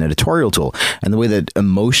became an editorial tool and the way that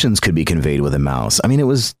emotions could be conveyed with a mouse. I mean, it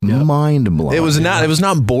was mind blowing. It was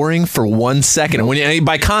not boring for 1 second. When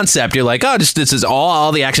by concept, you're like, oh, this is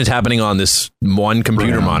all the action's happening on this one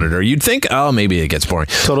computer monitor. You'd think, oh, maybe it gets boring.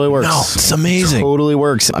 Totally works. No, it's amazing. Totally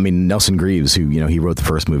works. I mean, Nelson Greaves, who, he wrote the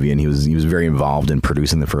first movie, and he was very involved in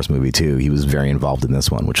producing the first movie too. He was very involved in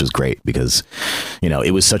this one, which was great because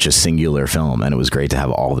it was such a singular film, and it was great to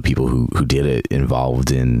have all the people who did it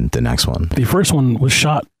involved in the next one. The first one was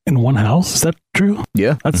shot in one house. Is that true?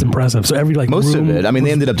 Yeah, that's impressive. So every most of it. I mean,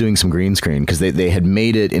 they ended up doing some green screen because they had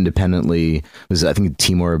made it independently. It was, I think,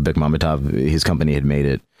 Timur Bekmambetov, his company, had made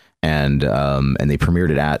it. And they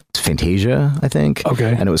premiered it at Fantasia, I think.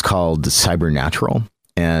 Okay. And it was called Cybernatural.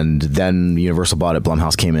 And then Universal bought it.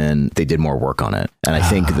 Blumhouse came in. They did more work on it. And I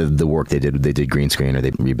think the work they did green screen, or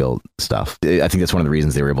they rebuilt stuff. I think that's one of the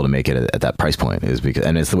reasons they were able to make it at that price point, is because,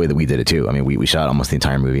 and it's the way that we did it too. I mean, we shot almost the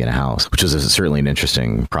entire movie in a house, which was certainly an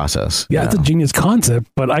interesting process. Yeah, it's a genius concept,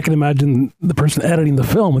 but I can imagine the person editing the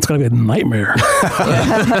film, it's going to be a nightmare.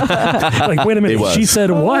 Like, wait a minute, she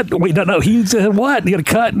said what? Wait, no, he said what? You got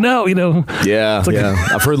to cut? No, Yeah,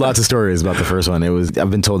 I've heard lots of stories about the first one.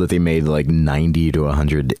 I've been told that they made like 90 to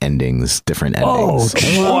 100 endings, different endings.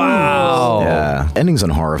 Oh, wow. Yeah. Endings on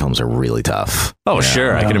horror films are really tough. Oh,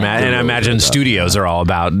 sure. I can imagine. And I imagine studios are all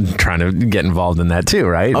about trying to get involved in that too,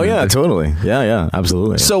 right? Oh, yeah, totally. Yeah,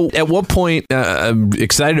 absolutely. So at what point, I'm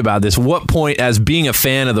excited about this, what point, as being a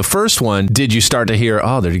fan of the first one, did you start to hear,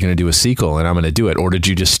 oh, they're going to do a sequel and I'm going to do it? Or did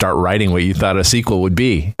you just start writing what you thought a sequel would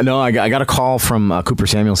be? No, I got a call from Cooper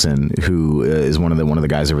Samuelson, who is one of the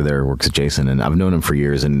guys over there who works at Jason. And I've known him for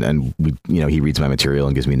years. And we, he reads my material material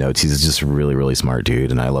and gives me notes. He's just a really, really smart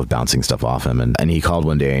dude, and I love bouncing stuff off him. And he called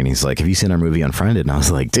one day and he's like, have you seen our movie Unfriended? And I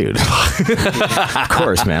was like, dude, of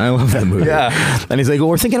course, man. I love that movie. Yeah. And he's like, well,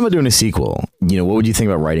 we're thinking about doing a sequel. You know, what would you think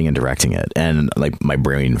about writing and directing it? And like my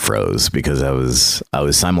brain froze because I was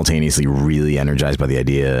simultaneously really energized by the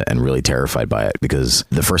idea and really terrified by it because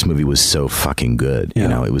the first movie was so fucking good. Yeah. You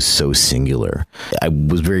know, it was so singular. I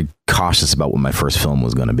was very cautious about what my first film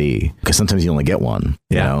was going to be because sometimes you only get one,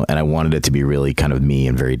 you know, and I wanted it to be really kind of me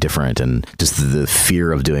and very different. And just the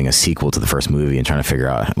fear of doing a sequel to the first movie and trying to figure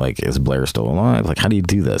out, like, is Blair still alive? Like, how do you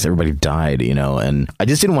do this? Everybody died, you know, and I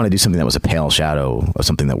just didn't want to do something that was a pale shadow of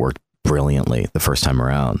something that worked brilliantly the first time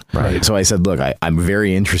around. Right. So I said, look, I'm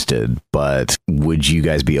very interested, but would you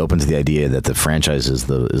guys be open to the idea that the franchise is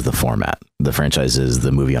the format? The franchise is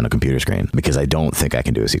the movie on a computer screen, because I don't think I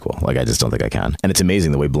can do a sequel. Like, I just don't think I can. And it's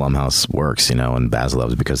amazing the way Blumhouse works, you know, and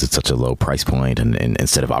Basilev's, because it's such a low price point, and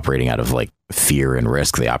instead of operating out of like fear and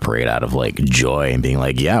risk, they operate out of like joy and being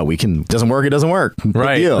like, yeah, we can, doesn't work, it doesn't work.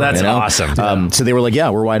 Right. Deal, that's you know? awesome. So they were like, yeah,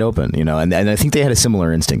 we're wide open, you know, and I think they had a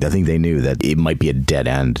similar instinct. I think they knew that it might be a dead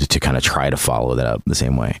end to kind of try to follow that up the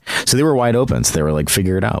same way. So they were wide open. So they were like,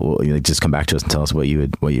 figure it out. Well, you know, just come back to us and tell us what you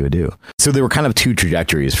would do. So there were kind of two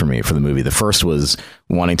trajectories for me for the movie. The first was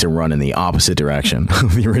wanting to run in the opposite direction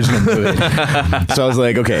of the original movie. So I was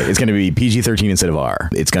like, okay, it's going to be PG-13 instead of R.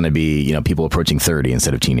 It's going to be, you know, people approaching 30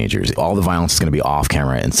 instead of teenagers. All the violence is going to be off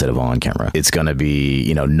camera instead of on camera. It's going to be,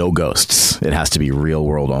 you know, no ghosts. It has to be real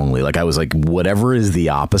world only. Like, I was like, whatever is the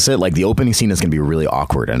opposite, like the opening scene is going to be really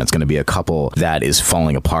awkward, and it's going to be a couple that is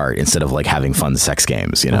falling apart instead of like having fun sex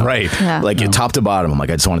games, you know? Right. Yeah. Like top to bottom, I'm like,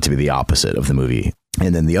 I just want it to be the opposite of the movie.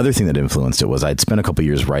 And then the other thing that influenced it was I'd spent a couple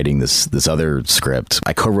years writing this other script.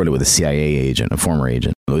 I co-wrote it with a CIA agent, a former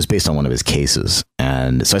agent. It was based on one of his cases.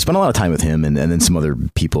 And so I spent a lot of time with him and then some other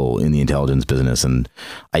people in the intelligence business. And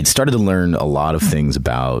I'd started to learn a lot of things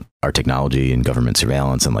about our technology and government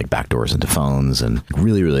surveillance and like backdoors into phones and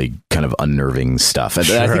really, really kind of unnerving stuff. And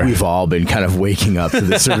I think we've all been kind of waking up to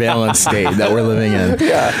the surveillance state that we're living in.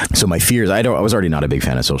 Yeah. So my fears, I was already not a big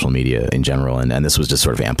fan of social media in general. And this was just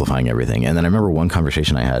sort of amplifying everything. And then I remember one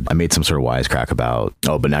conversation I had, I made some sort of wisecrack about,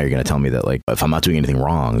 oh, but now you're going to tell me that like, if I'm not doing anything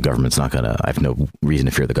wrong, the government's not going to, I have no reason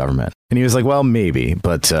to fear the government. And he was like, well, maybe,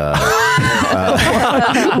 but what?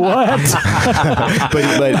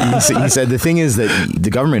 But he said the thing is that the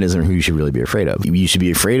government isn't who you should really be afraid of. You should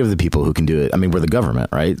be afraid of the people who can do it. I mean, we're the government,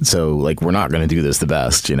 right? So like, we're not going to do this the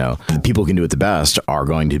best, you know. The people who can do it the best are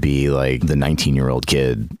going to be like the 19-year-old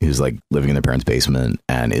kid who's like living in their parents' basement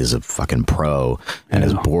and is a fucking pro and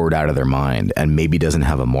is bored out of their mind and maybe doesn't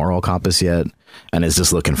have a moral compass yet and is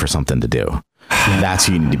just looking for something to do. That's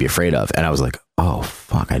who you need to be afraid of. And I was like, oh,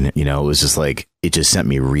 fuck. You know, it was just like, it just sent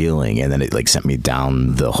me reeling, and then it like sent me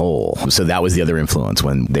down the hole. So that was the other influence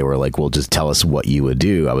when they were like, well, just tell us what you would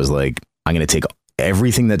do. I was like, I'm going to take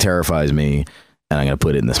everything that terrifies me and I'm going to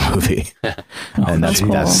put it in this movie. And that's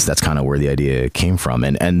cool. That's kind of where the idea came from.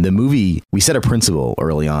 And the movie, we set a principle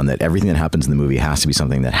early on that everything that happens in the movie has to be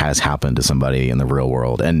something that has happened to somebody in the real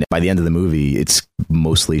world. And by the end of the movie, it's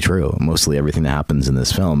mostly true. Mostly everything that happens in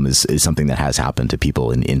this film is something that has happened to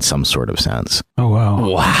people in some sort of sense. Oh, wow.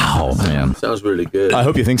 Wow. Man. Sounds really good. I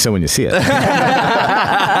hope you think so when you see it. The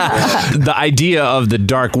idea of the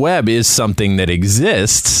dark web is something that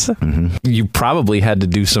exists. Mm-hmm. You probably had to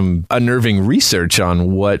do some unnerving research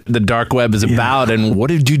on what the dark web is about, and what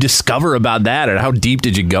did you discover about that, and how deep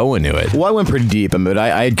did you go into it? Well, I went pretty deep, but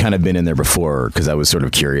I had kind of been in there before because I was sort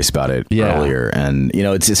of curious about it earlier. And you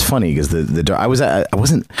know, it's funny because I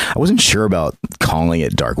wasn't sure about calling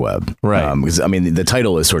it dark web, right? Because I mean, the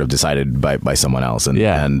title is sort of decided by someone else,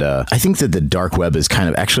 and I think that the dark web is kind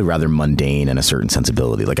of actually rather mundane in a certain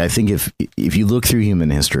sensibility. Like, I think if you look through human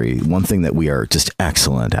history, one thing that we are just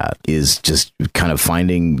excellent at is just kind of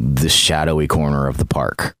finding the shadowy corner of the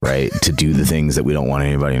park, right? To do the things that we don't want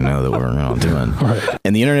anybody to know that we're not doing. Right.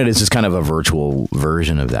 And the internet is just kind of a virtual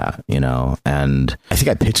version of that, you know? And I think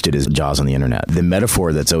I pitched it as Jaws on the internet. The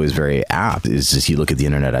metaphor that's always very apt is just you look at the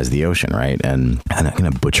internet as the ocean, right? And I'm not going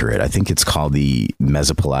to butcher it. I think it's called the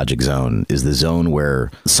mesopelagic zone, is the zone where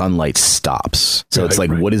sunlight stops. So it's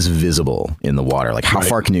like what is visible in the water? Like how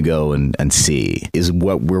far can you go and see is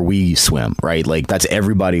where we swim, right? Like that's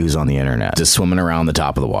everybody who's on the internet just swimming around the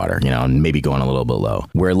top of the water, you know, and maybe going a little bit low.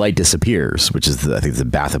 Where light disappears, which is I think the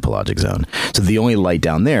bathopelagic zone. So the only light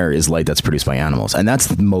down there is light that's produced by animals, and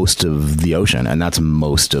that's most of the ocean, and that's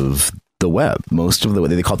most of the web. Most of the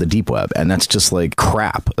they call it the deep web, and that's just like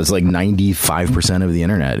crap. It's like 95% of the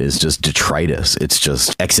internet is just detritus. It's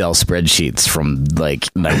just Excel spreadsheets from like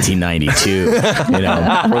 1992, or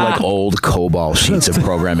like old COBOL sheets of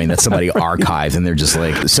programming that somebody archived, and they're just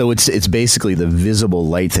like, so it's basically the visible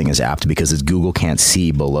light thing is apt because it's Google can't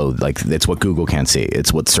see below, like it's what Google can't see.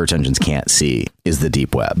 It's what search engines can't see is the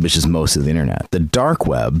deep web, which is most of the internet. The dark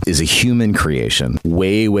web is a human creation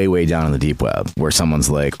way, way, way down in the deep web where someone's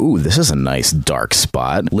like, ooh, this is a nice dark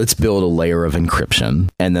spot. Let's build a layer of encryption,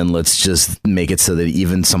 and then let's just make it so that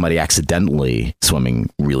even somebody accidentally swimming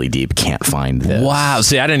really deep can't find this. Wow.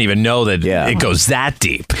 See, I didn't even know that it goes that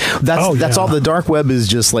deep. That's all. The dark web is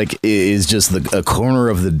just like a corner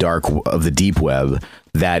of the deep web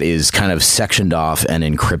that is kind of sectioned off and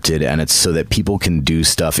encrypted, and it's so that people can do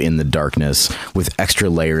stuff in the darkness with extra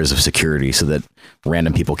layers of security so that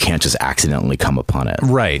random people can't just accidentally come upon it.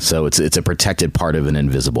 Right. So it's a protected part of an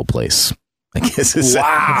invisible place. I guess it's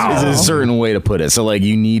a certain way to put it. So like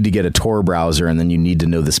you need to get a Tor browser, and then you need to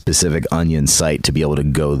know the specific Onion site to be able to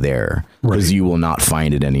go there, because you will not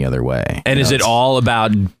find it any other way. And is it all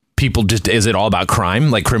about people? Is it all about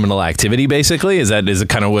crime, like criminal activity, basically? Is it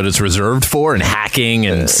kind of what it's reserved for, and hacking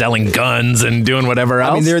and selling guns and doing whatever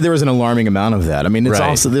else? I mean, there was an alarming amount of that. I mean, there's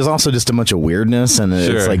also just a bunch of weirdness, and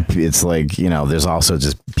it's like there's also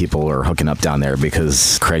just people are hooking up down there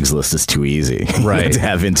because Craigslist is too easy, right, to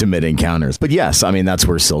have intimate encounters. But yes, I mean that's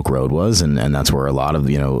where Silk Road was, and that's where a lot of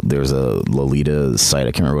there's a Lolita site,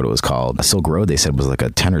 I can't remember what it was called. Silk Road, they said, was like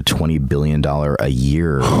a $10 or $20 billion a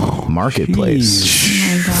year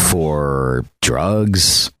marketplace for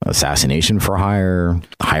drugs, assassination for hire,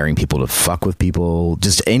 hiring people to fuck with people,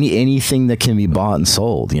 just anything that can be bought and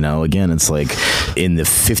sold. Again, it's like in the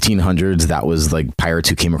 1500s, that was like pirates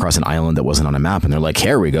who came across an island that wasn't on a map, and they're like,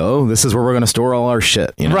 here we go, this is where we're going to store all our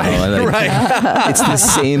shit. Right. It's the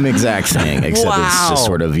same exact thing, except it's just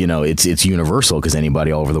sort of, it's universal because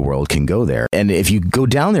anybody all over the world can go there. And if you go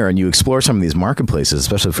down there and you explore some of these marketplaces,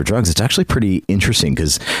 especially for drugs, it's actually pretty interesting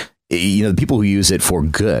because the people who use it for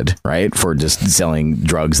good, right, for just selling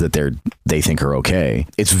drugs that they think are okay,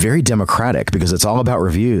 it's very democratic because it's all about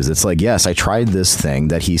reviews. It's like, yes, I tried this thing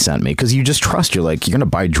that he sent me, because you just trust. You're like, you're going to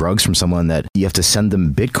buy drugs from someone that you have to send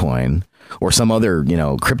them Bitcoin or some other,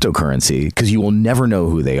 cryptocurrency, because you will never know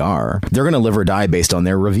who they are. They're going to live or die based on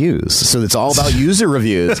their reviews. So it's all about user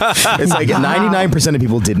reviews. It's like 99% of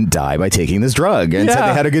people didn't die by taking this drug and said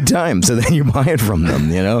they had a good time. So then you buy it from them,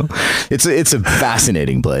 It's a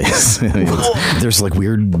fascinating place. There's like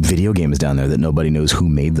weird video games down there that nobody knows who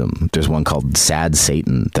made them. There's one called Sad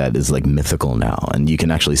Satan that is like mythical now, and you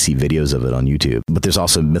can actually see videos of it on YouTube. But there's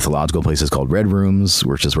also mythological places called Red Rooms,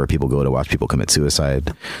 which is where people go to watch people commit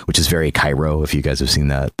suicide, which is very Cairo, if you guys have seen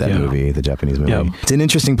that movie, the Japanese movie. Yep. It's an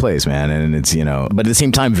interesting place, man, and it's but at the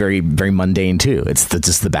same time very, very mundane too. It's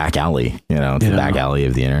just the back alley, the back alley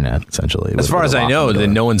of the internet, essentially. As far as I know, that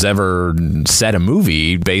no one's ever said a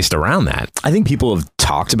movie based around that. I think people have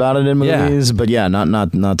talked about it in movies, but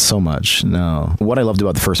not so much. No. What I loved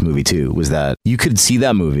about the first movie too was that you could see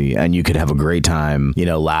that movie and you could have a great time,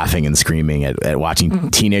 laughing and screaming at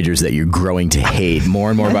watching teenagers that you're growing to hate more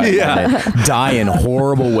and more by die in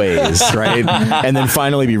horrible ways. Right. And then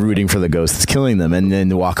finally be rooting for the ghost that's killing them, and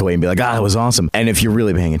then walk away and be like, that was awesome. And if you're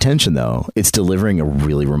really paying attention, though, it's delivering a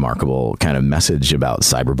really remarkable kind of message about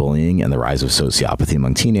cyberbullying and the rise of sociopathy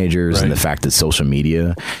among teenagers, and the fact that social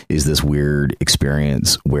media is this weird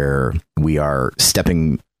experience where we are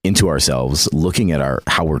stepping into ourselves, looking at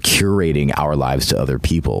how we're curating our lives to other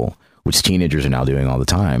people, which teenagers are now doing all the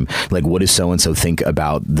time. Like, what does so-and-so think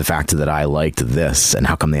about the fact that I liked this, and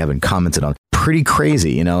how come they haven't commented on it? Pretty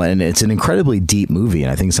crazy, and it's an incredibly deep movie,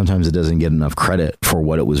 and I think sometimes it doesn't get enough credit for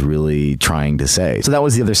what it was really trying to say. So that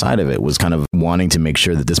was the other side of it, was kind of wanting to make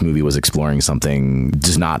sure that this movie was exploring something,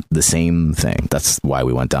 just not the same thing. That's why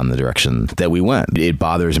we went down the direction that we went. It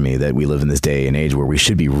bothers me that we live in this day and age where we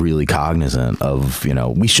should be really cognizant of,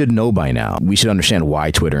 we should know by now. We should understand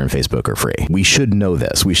why Twitter and Facebook are free. We should know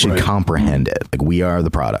this. We should comprehend it. Like, we are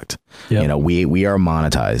the product. Yep. We are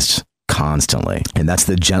monetized constantly, and that's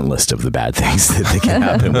the gentlest of the bad things that can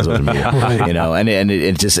happen with social media. And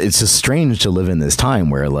it's just strange to live in this time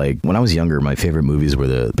where, like, when I was younger, my favorite movies were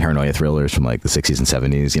the paranoia thrillers from like the 60s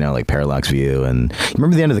and 70s, like Parallax View. And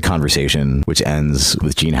remember the end of The Conversation, which ends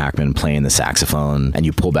with Gene Hackman playing the saxophone, and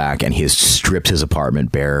you pull back and he has stripped his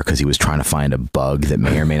apartment bare because he was trying to find a bug that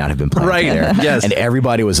may or may not have been planted there. Yes. And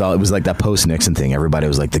everybody was it was like that post-Nixon thing. Everybody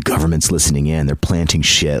was like, the government's listening in, they're planting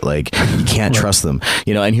shit, like, you can't trust them,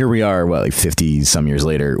 and here we are are, what, like 50 some years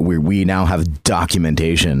later, we now have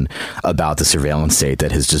documentation about the surveillance state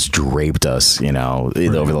that has just draped us,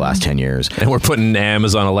 over the last 10 years. And we're putting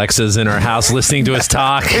Amazon Alexas in our house listening to us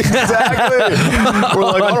talk. Exactly. We're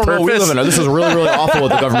like, I don't know, we live in it. This is really, really awful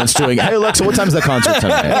what the government's doing. Hey, Alexa, what time's the concert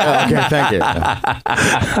tonight? Okay, thank you.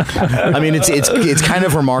 I mean, it's kind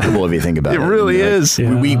of remarkable if you think about it. It really is.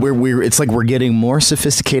 It's like we're getting more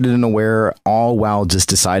sophisticated and aware, all while just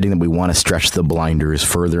deciding that we want to stretch the blinders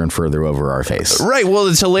further and further over our face. Right. Well,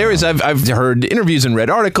 it's hilarious. I've heard interviews and read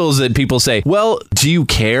articles that people say, well, do you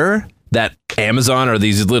care that Amazon or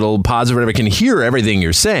these little pods or whatever can hear everything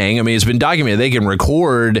you're saying? I mean, it's been documented. They can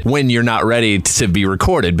record when you're not ready to be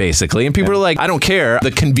recorded, basically. And people are like, I don't care.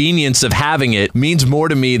 The convenience of having it means more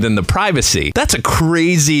to me than the privacy. That's a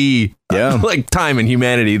crazy time in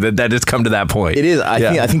humanity that has come to that point. It is.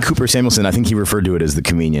 I think Cooper Samuelson, I think he referred to it as the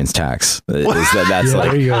convenience tax. How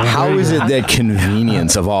is it that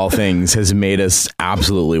convenience of all things has made us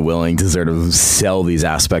absolutely willing to sort of sell these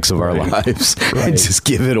aspects of our lives and just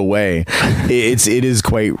give it away? It is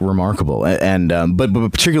quite remarkable, and but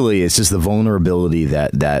particularly it's just the vulnerability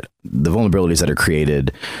that the vulnerabilities that are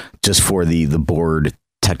created just for the bored,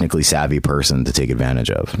 technically savvy person to take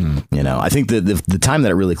advantage of. I think the time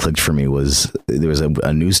that it really clicked for me was there was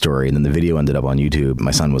a news story, and then the video ended up on YouTube.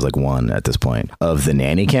 My son was like 1 at this point, of the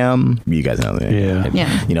nanny cam. You guys know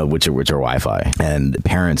that, which are Wi-Fi, and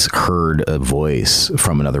parents heard a voice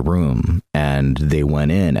from another room, and they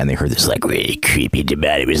went in and they heard this like really creepy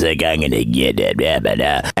debate. It was like, I'm gonna get it, blah, blah,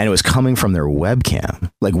 blah. And it was coming from their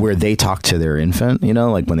webcam, like where they talk to their infant,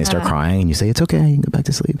 like when they start crying and you say, it's okay, you can go back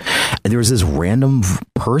to sleep. And there was this random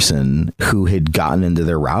person who had gotten into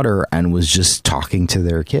their router and was just talking to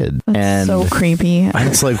their kid. That's so creepy. And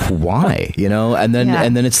it's like, why? And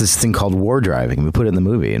then it's this thing called war driving. We put it in the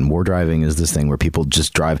movie, and war driving is this thing where people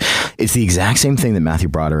just drive. It's the exact same thing that Matthew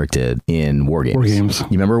Broderick did in War Games. You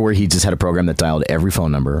remember where he just had a program that dialed every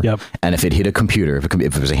phone number? Yep. And if it hit a computer, if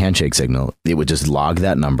it was a handshake signal, it would just log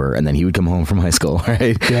that number, and then he would come home from high school,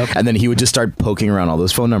 right? Yep. And then he would just start poking around all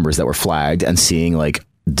those phone numbers that were flagged and seeing like,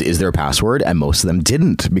 is there a password? And most of them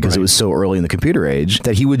didn't, because it was so early in the computer age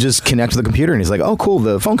that he would just connect to the computer and he's like, oh, cool,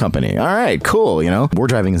 the phone company. All right, cool. War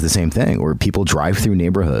driving is the same thing, where people drive through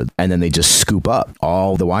neighborhoods and then they just scoop up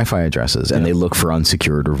all the Wi-Fi addresses and they look for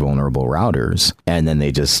unsecured or vulnerable routers, and then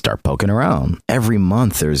they just start poking around. Every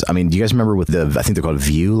month do you guys remember with I think they're called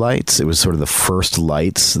View lights? It was sort of the first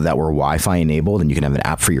lights that were Wi-Fi enabled, and you can have an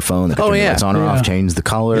app for your phone that can turn the lights on or off, change the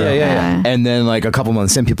color. And then like a couple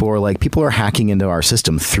months in, people are hacking into our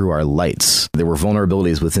system through our lights. There were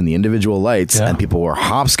vulnerabilities within the individual lights, and people were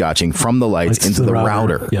hopscotching from the lights into the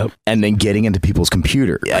router. And then getting into people's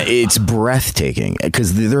computer. It's breathtaking,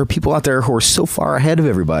 because there are people out there who are so far ahead of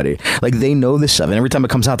everybody. Like, they know this stuff, and every time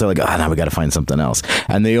it comes out, they're like, now we got to find something else.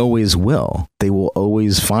 And they always will. They will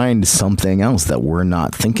always find something else that we're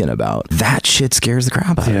not thinking about. That shit scares the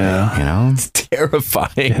crap out of me. It's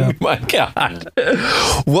terrifying. My God.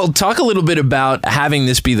 Well, talk a little bit about having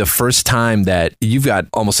this be the first time that you've got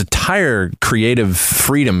almost entire creative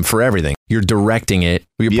freedom for everything. You're directing it.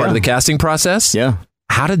 You're part of the casting process. Yeah.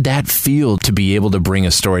 How did that feel to be able to bring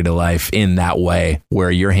a story to life in that way,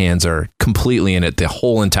 where your hands are completely in it the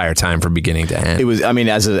whole entire time from beginning to end? It was,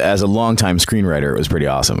 as a longtime screenwriter, it was pretty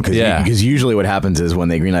awesome. Because usually what happens is when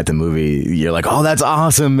they greenlight the movie, you're like, oh, that's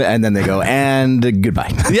awesome. And then they go, and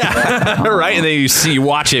goodbye. Yeah. Right. And then you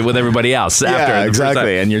watch it with everybody else after. Yeah,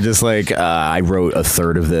 exactly. And you're just like, I wrote a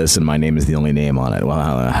third of this and my name is the only name on it.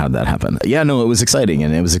 Well, how'd that happen? Yeah, no, it was exciting.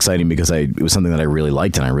 And it was exciting because it was something that I really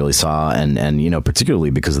liked and I really saw. And particularly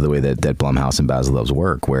because of the way that Blumhouse and Basil Loves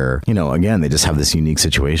work, where, again, they just have this unique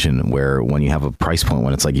situation where when you have a price point,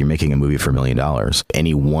 when it's like you're making a movie for $1 million,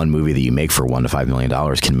 any one movie that you make for $1 to $5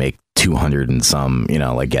 million can make 200 and some,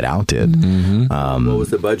 like Get Out did. Mm-hmm. What was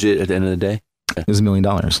the budget at the end of the day? It was $1 million.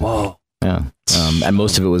 Whoa. Yeah. And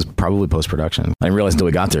most of it was probably post-production. I didn't realize until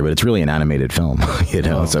we got there, but it's really an animated film,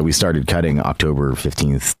 So we started cutting October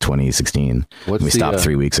 15th, 2016. We stopped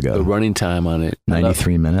 3 weeks ago. The running time on it?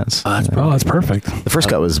 93 minutes. That's perfect. The first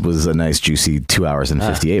cut was a nice, juicy 2 hours and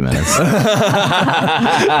 58 minutes.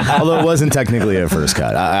 Although it wasn't technically a first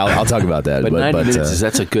cut. I'll talk about that. But 90 minutes,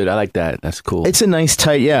 that's a good, I like that. That's cool. It's a nice,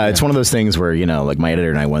 tight, it's one of those things where, like my editor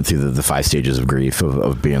and I went through the 5 stages of grief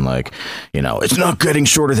of being like, it's not getting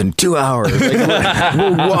shorter than 2 hours.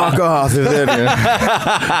 We'll walk off.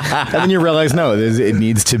 And then you realize, no, it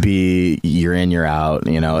needs to be you're in, you're out.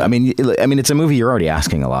 I mean, it's a movie you're already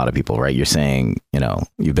asking a lot of people, right? You're saying,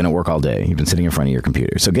 you've been at work all day. You've been sitting in front of your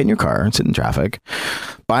computer. So get in your car and sit in traffic.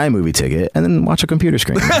 buy a movie ticket, and then watch a computer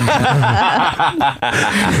screen.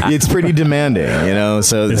 It's pretty demanding, you know.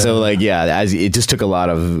 So like, it just took a lot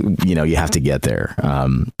of, you know, you have to get there.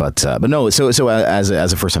 But no. So as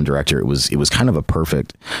a first time director, it was kind of a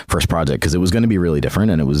perfect first project because it was going to be really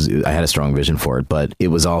different, and I had a strong vision for it. But it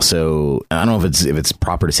was also, I don't know if it's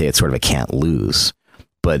proper to say it's sort of a can't lose.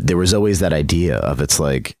 But there was always that idea of, it's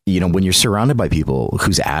like, you know, when you're surrounded by people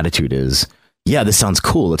whose attitude is, yeah, this sounds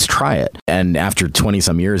cool, let's try it. And after 20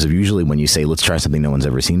 some years of, usually when you say, let's try something no one's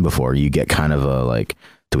ever seen before, you get kind of a like,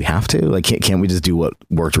 do we have to? Like, can't we just do what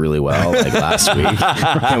worked really well, like last week?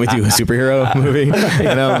 Can't we do a superhero movie?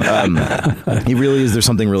 You know, it really is. There's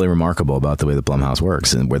something really remarkable about the way that Blumhouse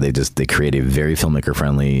works, and where they create a very filmmaker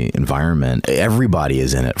friendly environment. Everybody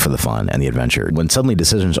is in it for the fun and the adventure. When suddenly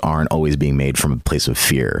decisions aren't always being made from a place of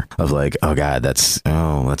fear of like, oh God, that's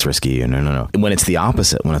risky. No. When it's the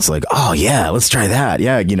opposite, when it's like, oh yeah, let's try that.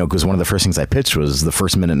 Yeah, you know, because one of the first things I pitched was the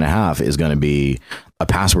first minute and a half is going to be a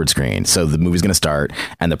password screen. So the movie's going to start,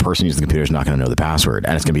 and the person using the computer is not going to know the password,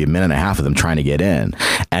 and it's going to be a minute and a half of them trying to get in.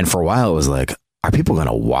 And for a while it was like, are people going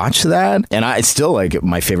to watch that? And it's still like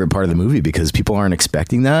my favorite part of the movie because people aren't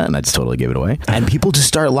expecting that, and I just totally gave it away. And people just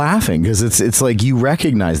start laughing because it's like you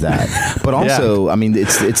recognize that. But also, I mean,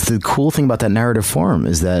 it's the cool thing about that narrative form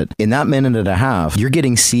is that in that minute and a half, you're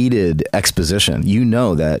getting seeded exposition. You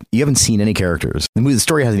know that you haven't seen any characters. The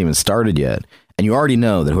story hasn't even started yet. And you already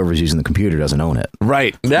know that whoever's using the computer doesn't own it.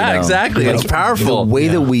 Right. Yeah, you know? Exactly. It's powerful. The way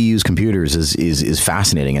that we use computers is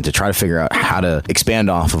fascinating. And to try to figure out how to expand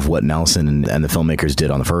off of what Nelson and the filmmakers did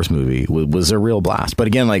on the first movie was a real blast. But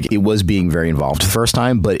again, like, it was being very involved the first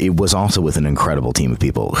time, but it was also with an incredible team of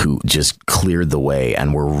people who just cleared the way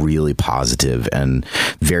and were really positive and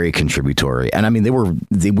very contributory. And I mean,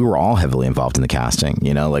 we were all heavily involved in the casting.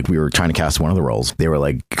 You know, like, we were trying to cast one of the roles. They were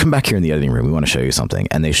like, come back here in the editing room. We want to show you something.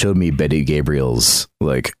 And they showed me Betty Gabriel's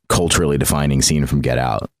like culturally defining scene from Get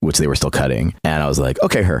Out, which they were still cutting, and I was like,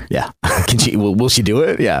 okay, her, yeah, will she do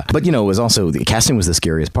it? Yeah. But you know, it was also, the casting was the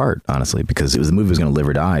scariest part, honestly, because the movie was going to live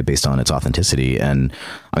or die based on its authenticity. And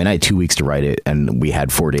I mean, I had 2 weeks to write it, and we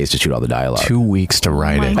had 4 days to shoot all the dialogue. 2 weeks to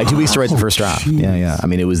write it. I had 2 weeks to write the first draft. Yeah. I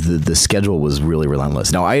mean, it was the schedule was really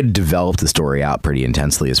relentless. Now, I had developed the story out pretty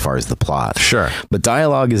intensely as far as the plot. Sure. But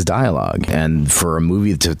dialogue is dialogue, and for a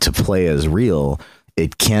movie to play as real,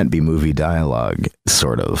 it can't be movie dialogue,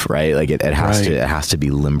 sort of, right? Like it has to be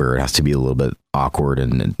limber. It has to be a little bit awkward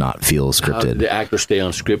and not feel scripted. The actors stay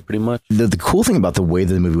on script pretty much. The cool thing about the way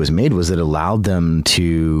the movie was made was it allowed them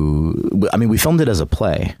to, I mean, we filmed it as a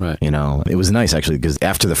play, right? You know, it was nice actually, because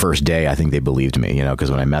after the first day, I think they believed me, you know, because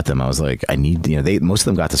when I met them, I was like, most of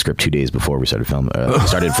them got the script 2 days before we started filming.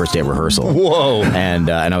 Started first day of rehearsal. Whoa. And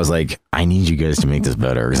I was like, I need you guys to make this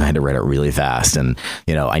better, because I had to write it really fast. And,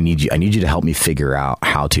 you know, I need you to help me figure out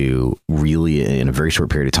how to really, in a very short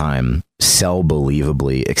period of time, sell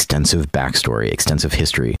believably extensive backstory, extensive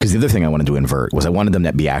history. Because the other thing I wanted to invert was I wanted them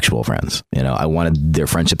to be actual friends. You know, I wanted their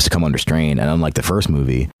friendships to come under strain. And unlike the first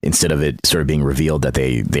movie, instead of it sort of being revealed that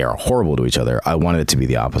they are horrible to each other, I wanted it to be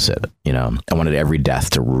the opposite. You know, I wanted every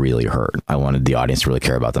death to really hurt. I wanted the audience to really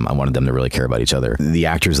care about them. I wanted them to really care about each other. The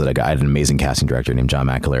actors that I had an amazing casting director named John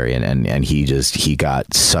McAlery, and he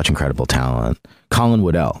got such incredible talent. Colin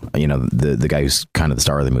Waddell, you know, the guy who's kind of the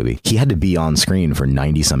star of the movie, he had to be on screen for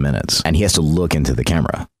 90 some minutes, and he has to look into the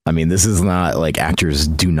camera. I mean, this is not like, actors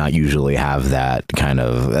do not usually have that kind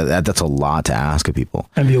of, that's a lot to ask of people.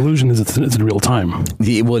 And the illusion is it's in real time.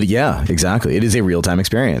 Well, yeah, exactly. It is a real time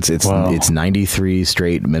experience. It's 93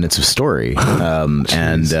 straight minutes of story.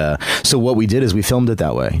 So what we did is we filmed it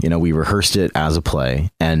that way. You know, we rehearsed it as a play,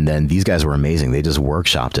 and then these guys were amazing. They just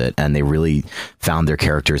workshopped it, and they really found their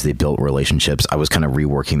characters. They built relationships. I was kind of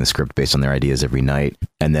reworking the script based on their ideas every night.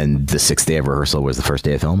 And then the 6th day of rehearsal was the first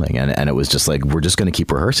day of filming. And it was just like, we're just going to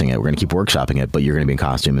keep rehearsing it. We're going to keep workshopping it, but you're going to be in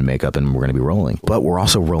costume and makeup, and we're going to be rolling. But we're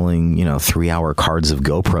also rolling, you know, 3-hour cards of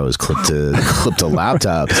GoPros clipped to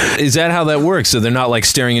laptops. Is that how that works? So they're not like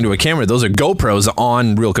staring into a camera. Those are GoPros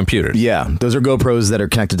on real computers. Yeah. Those are GoPros that are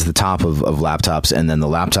connected to the top of laptops. And then the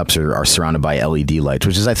laptops are surrounded by LED lights,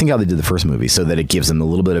 which is, I think, how they did the first movie, so that it gives them a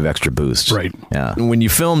little bit of extra boost. Right. Yeah. When you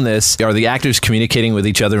film this, are the actors communicating with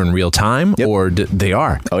each other in real time? Yep. Or they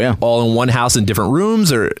are? Oh, yeah. All in one house in different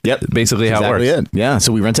rooms? Or basically how exactly it works? Yeah.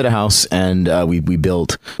 So we rented a house, and we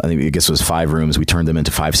built, I guess it was 5 rooms. We turned them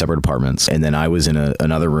into 5 separate apartments. And then I was in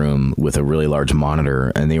another room with a really large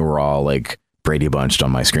monitor, and they were all like Brady Bunched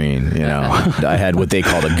on my screen. You know, I had what they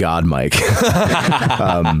called a God mic,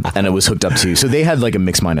 and it was hooked up to, so they had like a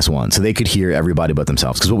mix -1, so they could hear everybody but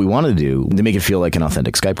themselves. Because what we wanted to do to make it feel like an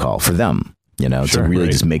authentic Skype call for them. to really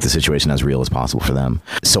just make the situation as real as possible for them.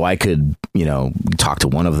 So I could, talk to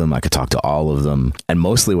one of them, I could talk to all of them. And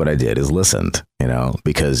mostly what I did is listened,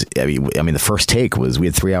 because I mean, the first take was, we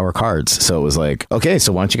had 3-hour cards. So it was like, okay,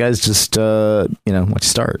 so why don't you guys just, why don't you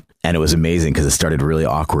start? And it was amazing because it started really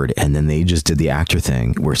awkward. And then they just did the actor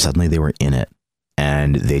thing where suddenly they were in it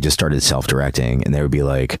and they just started self-directing, and they would be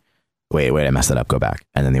like, wait, I messed that up, go back.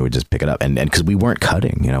 And then they would just pick it up. And because we weren't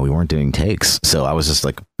cutting, we weren't doing takes. So I was just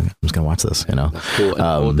like, I'm just going to watch this, That's cool. And the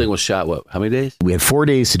whole thing was shot, how many days? We had 4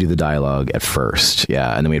 days to do the dialogue at first.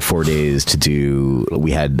 Yeah. And then we had 4 days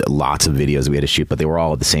we had lots of videos that we had to shoot, but they were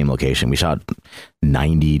all at the same location. We shot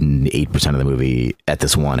 98% of the movie at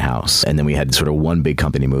this one house. And then we had sort of one big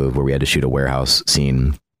company move where we had to shoot a warehouse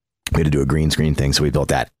scene. We had to do a green screen thing. So we built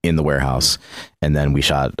that in the warehouse, and then we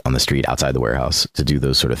shot on the street outside the warehouse to do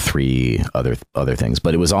those sort of 3 other things.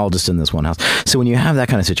 But it was all just in this one house. So when you have that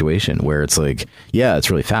kind of situation where it's like, yeah, it's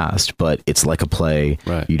really fast, but it's like a play.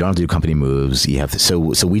 Right. You don't have to do company moves. You have to,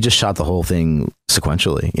 so we just shot the whole thing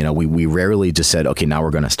sequentially. We rarely just said, okay, now we're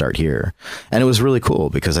going to start here. And it was really cool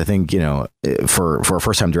because I think, for a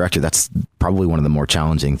first time director, that's probably one of the more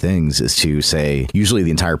challenging things, is to say, usually the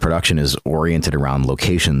entire production is oriented around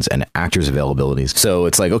locations and actors' availabilities. So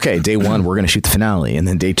it's like, okay, day 1, we're going to shoot the finale. And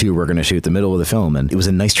then day 2, we're going to shoot the middle of the film. And it was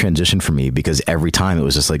a nice transition for me because every time it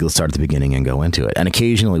was just like, let's start at the beginning and go into it. And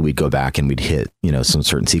occasionally we'd go back and we'd hit, some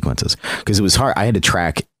certain sequences because it was hard. I had to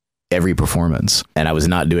track every performance, and I was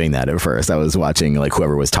not doing that at first. I was watching like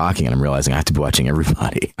whoever was talking, and I'm realizing I have to be watching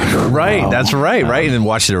everybody. Right, that's right, and then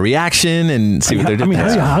watch their reaction and see what they're doing.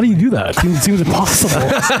 How do you do that? It seems impossible.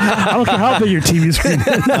 I don't care how big your TV screen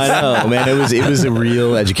is. I know, man. It was a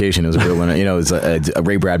real education. It was a real one.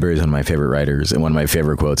 Ray Bradbury is one of my favorite writers, and one of my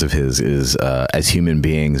favorite quotes of his is, "As human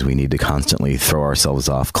beings, we need to constantly throw ourselves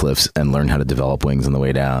off cliffs and learn how to develop wings on the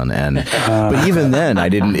way down." And but even then,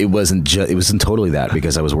 it wasn't totally that,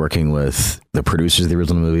 because I was working with the producers of the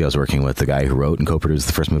original movie. I was working with the guy who wrote and co-produced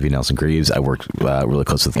the first movie, Nelson Greaves. I worked really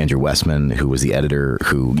close with Andrew Westman, who was the editor,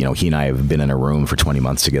 who, he and I have been in a room for 20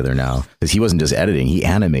 months together now, because he wasn't just editing, he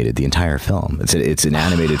animated the entire film. It's an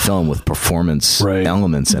animated film with performance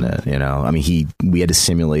elements in it. We had to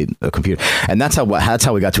simulate a computer, and that's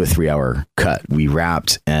how we got to a 3-hour cut. We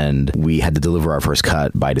wrapped and we had to deliver our first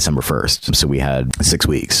cut by December 1st. So we had 6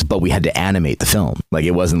 weeks, but we had to animate the film. Like,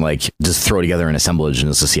 it wasn't like just throw together an assemblage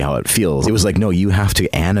and just to see how it feels. It was like, no, you have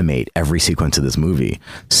to animate every sequence of this movie.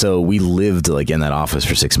 So we lived like in that office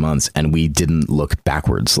for 6 months, and we didn't look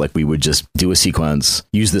backwards. Like, we would just do a sequence,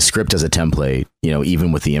 use the script as a template,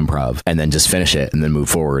 even with the improv, and then just finish it and then move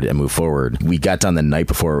forward. We got done the night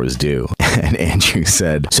before it was due, and Andrew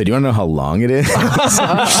said, "So do you want to know how long it is?" And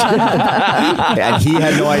he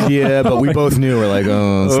had no idea, but we both knew. We're like,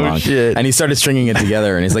 "Oh, it's long." Shit. And he started stringing it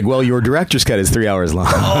together, and he's like, "Well, your director's cut is 3 hours long."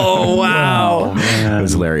 Oh, wow. It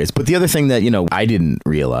was hilarious. But the other thing that, I didn't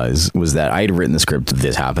realize was that I had written the script,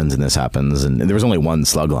 this happens and this happens, and there was only one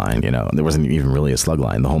slug line, there wasn't even really a slug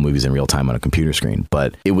line. The whole movie's in real time on a computer screen,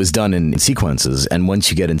 but it was done in sequences. And once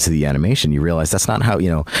you get into the animation, you realize that's not how,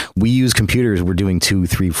 we use computers. We're doing 2,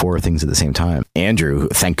 3, 4 things at the same time. Andrew, who,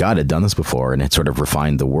 thank God, had done this before and had sort of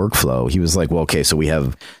refined the workflow. He was like, well, okay, so we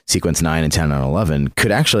have sequence 9 and 10 and 11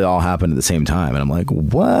 could actually all happen at the same time. And I'm like,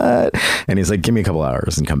 what? And he's like, give me a couple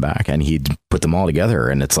hours and come back. And he'd put them all together.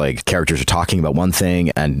 And it's like characters are talking about one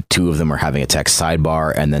thing and 2 of them are having a text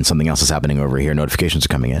sidebar, and then something else is happening over here. Notifications are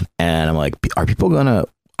coming in. And I'm like, are people gonna,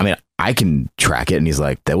 I can track it. And he's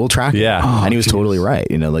like, they will track it. And he was totally right.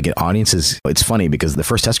 Like, audiences, it's funny because the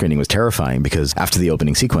first test screening was terrifying, because after the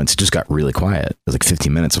opening sequence, it just got really quiet. It was like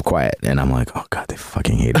 15 minutes of quiet. And I'm like, oh God, they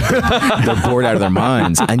fucking hate it. They're bored out of their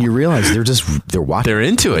minds. And you realize they're watching. They're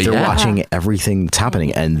into it. They're watching everything that's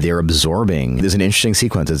happening, and they're absorbing. There's an interesting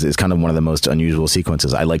sequence. It's kind of one of the most unusual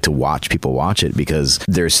sequences. I like to watch people watch it because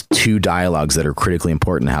there's 2 dialogues that are critically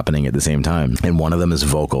important happening at the same time. And one of them is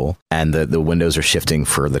vocal, and the windows are shifting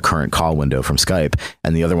for the current call window from Skype,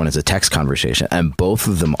 and the other one is a text conversation, and both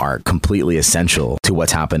of them are completely essential to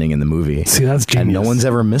what's happening in the movie. See, that's genius. And no one's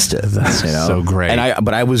ever missed it. That's so great.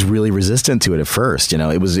 But I was really resistant to it at first.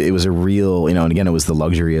 It was a real, and again, it was the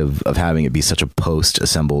luxury of having it be such a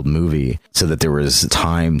post-assembled movie, so that there was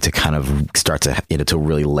time to kind of start to to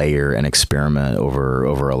really layer and experiment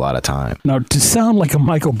over a lot of time. Now, to sound like a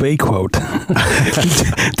Michael Bay quote,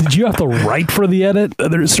 did you have to write for the edit? Are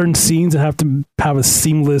there certain scenes that have to have a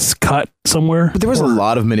seamless cut somewhere? But there was a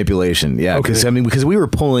lot of manipulation. Yeah. Because because we were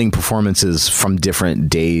pulling performances from different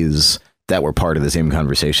days that were part of the same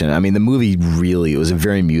conversation. The movie it was a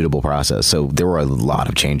very mutable process. So there were a lot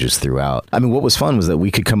of changes throughout. What was fun was that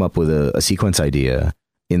we could come up with a sequence idea,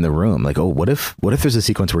 in the room. Like, oh, what if there's a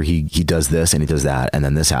sequence where he does this and he does that and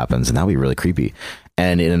then this happens, and that would be really creepy.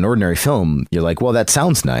 And in an ordinary film, you're like, well, that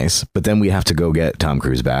sounds nice, but then we have to go get Tom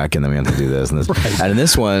Cruise back, and then we have to do this and this. Right. And in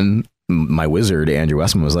this one, my wizard, Andrew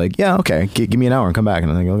Westman, was like, yeah, okay, give me an hour and come back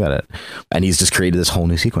and I think I'll get it. And he's just created this whole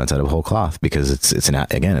new sequence out of whole cloth because it's an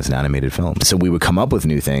animated film. So we would come up with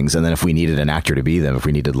new things. And then if we needed an actor to be them, if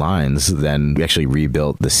we needed lines, then we actually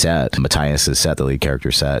rebuilt the set, Matthias's set, the lead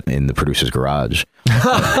character set, in the producer's garage.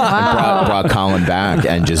 brought Colin back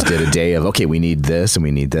and just did a day of, okay, we need this and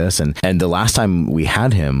we need this. And the last time we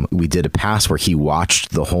had him, we did a pass where he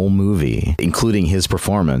watched the whole movie, including his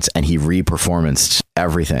performance, and he re-performanced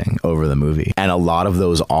everything over the movie. And a lot of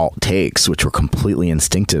those alt takes, which were completely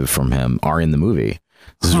instinctive from him, are in the movie.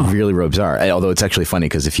 This is really bizarre. Although it's actually funny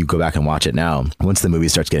because if you go back and watch it now, once the movie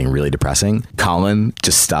starts getting really depressing, Colin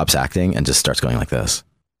just stops acting and just starts going like this.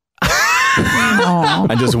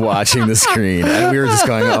 And just watching the screen, and we were just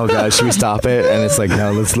going, oh god, should we stop it? And it's like,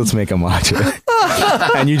 no, let's make him watch it.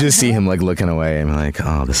 And you just see him like looking away and like,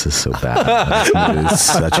 oh, this is so bad. This is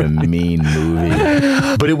such a mean movie.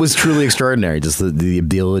 But it was truly extraordinary, just the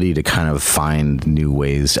ability to kind of find new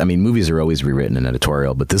ways. I mean, movies are always rewritten in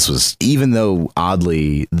editorial, but this was, even though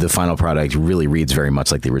oddly the final product really reads very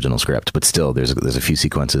much like the original script, but still there's a few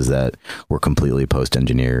sequences that were completely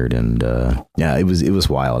post-engineered, and yeah, it was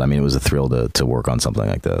wild. I mean, it was a thrill to work on something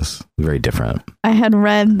like this. Very different. I had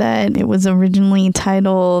read that it was originally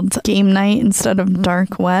titled Game Night instead of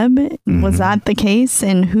Dark Web. Mm-hmm. Was that the case?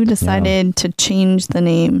 And who decided to change the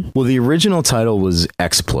name? Well, the original title was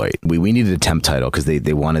Exploit. We needed a temp title because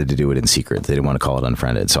they wanted to do it in secret. They didn't want to call it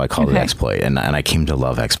Unfriended. So I called it Exploit. And I came to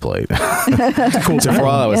love Exploit. Cool. So for a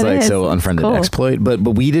while I was like, so Unfriended, cool. Exploit. But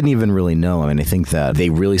we didn't even really know. I mean, I think that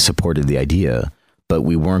they really supported the idea, but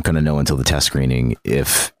we weren't going to know until the test screening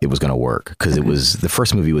if it was going to work, because it was, the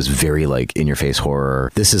first movie was very like in your face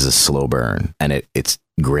horror. This is a slow burn, and it's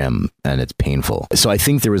grim and it's painful. So I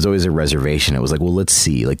think there was always a reservation. It was like, well, let's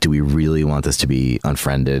see, like, do we really want this to be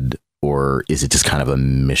Unfriended, or is it just kind of a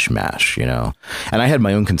mishmash, you know? And I had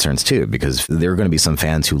my own concerns too, because there were going to be some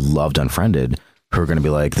fans who loved Unfriended who are going to be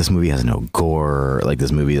like, this movie has no gore, like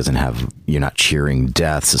this movie doesn't have, you're not cheering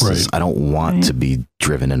deaths. This is, I don't want to be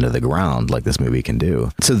driven into the ground like this movie can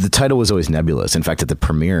do. So the title was always nebulous. In fact, at the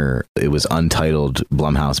premiere, it was untitled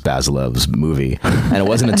Blumhouse Basilev's movie. And it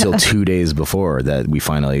wasn't until 2 days before that we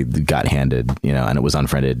finally got handed, you know, and it was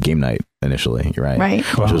Unfriended Game Night initially. You're right. Right.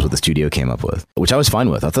 Which was what the studio came up with, which I was fine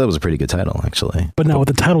with. I thought it was a pretty good title, actually. But now with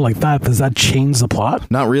a title like that, does that change the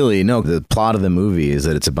plot? Not really. No, the plot of the movie is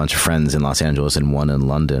that it's a bunch of friends in Los Angeles and one in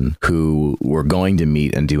London who were going to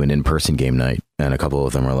meet and do an in-person game night. And a couple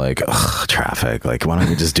of them were like, ugh, traffic. Like, why don't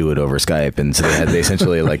we just do it over Skype? And so they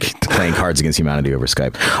essentially like playing Cards Against Humanity over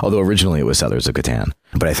Skype. Although originally it was Settlers of Catan.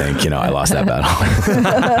 But I think, you know, I lost that battle.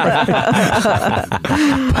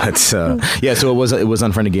 But yeah, so it was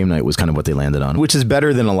Unfriended Game Night was kind of what they landed on, which is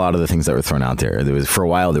better than a lot of the things that were thrown out there. There was, for a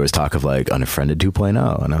while, there was talk of like Unfriended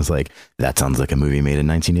 2.0. And I was like, that sounds like a movie made in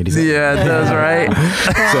 1987. Yeah, it does, right?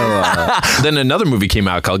 So then another movie came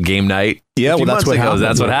out called Game Night. Yeah, well, that's what happened.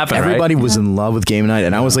 That's what happened. Everybody was in love with Game Night,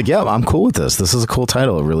 and I was like, yeah, I'm cool with this. This is a cool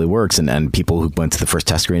title. It really works. And people who went to the first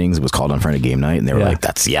test screenings, it was called Unfriended Game Night, and they were like,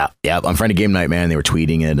 that's, Unfriended Game Night, man. They were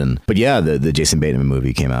tweeting it. But yeah, the Jason Bateman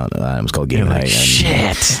movie came out. It was called Game Night.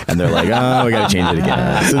 Shit. And they're like, oh, we got to change it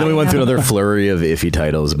again. So then we went through another flurry of iffy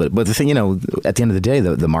titles. But the thing, you know, at the end of the day,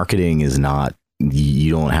 the marketing is not, you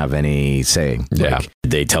don't have any say. Like,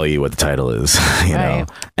 they tell you what the title is, you know.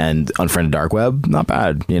 And Unfriended Dark Web, not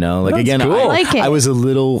bad, you know. Like, that's again, cool. I was a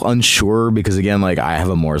little unsure because, again, like, I have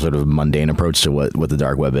a more sort of mundane approach to what the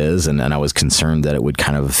dark web is, and I was concerned that it would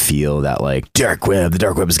kind of feel that like dark web, the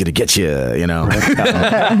dark web is going to get you know.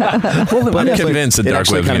 Well, I'm convinced the dark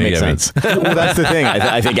web kind of makes sense. Well, that's the thing.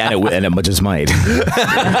 I think, and it just might.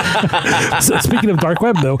 So speaking of dark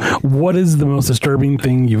web, though, what is the most disturbing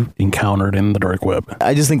thing you've encountered in the dark web?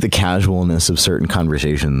 I just think the casualness of certain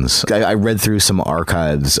conversations. I read through some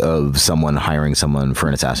archives of someone hiring someone for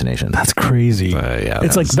an assassination. That's crazy.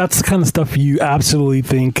 It's like, that's the kind of stuff you absolutely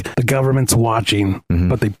think the government's watching,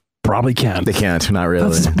 but they probably can't. They can't, not really.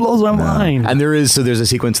 That just blows my mind. And there's a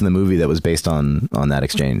sequence in the movie that was based on that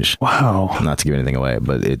exchange. Wow. Not to give anything away,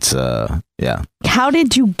 but it's Yeah. How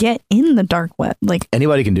did you get in the dark web? Like,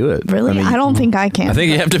 anybody can do it. Really? I don't think I can. I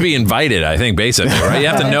think you have to be invited. I think basically, right? You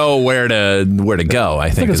have to know where to go. I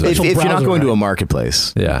think if you're not going to a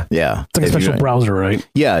marketplace. Yeah. It's like a special browser, right?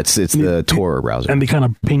 Yeah, it's the Tor browser. And they kind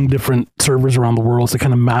of ping different servers around the world, so it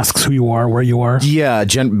kind of masks who you are, where you are. Yeah,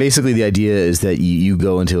 basically the idea is that you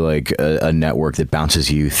go into like a network that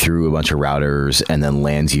bounces you through a bunch of routers and then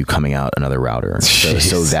lands you coming out another router,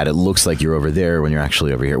 so that it looks like you're over there when you're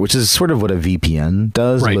actually over here, which is sort of what a VPN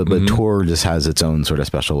does, right. but Tor just has its own sort of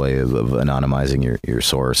special way of anonymizing your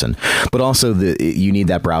source, but also you need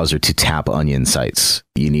that browser to tap onion sites.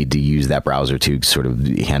 You need to use that browser to sort of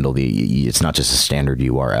handle it's not just a standard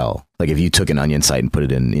URL. Like if you took an onion site and put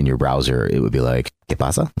it in your browser, it would be like, ¿qué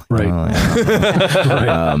pasa? Right.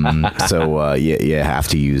 So you have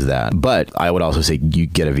to use that. But I would also say you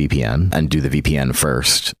get a VPN and do the VPN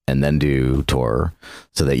first and then do Tor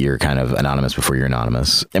so that you're kind of anonymous before you're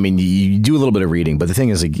anonymous. I mean, you do a little bit of reading, but the thing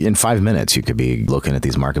is, like, in 5 minutes, you could be looking at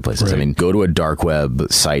these marketplaces. Right. I mean, go to a dark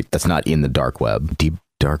web site that's not in the dark web.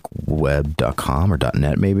 Darkweb.com or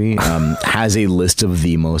 .net maybe has a list of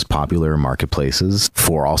the most popular marketplaces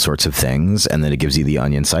for all sorts of things, and then it gives you the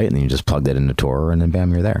onion site, and then you just plug that into Tor, and then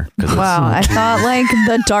bam, you're there. Wow, I thought like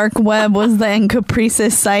the dark web was the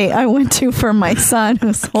Encaprices site I went to for my son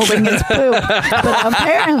who's holding his poop, but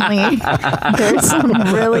apparently there's some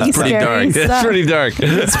really scary stuff. It's pretty dark.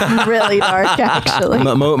 It's really dark, actually.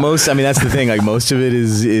 Most, I mean, that's the thing. Like most of it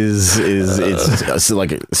is it's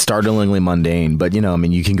like startlingly mundane, but I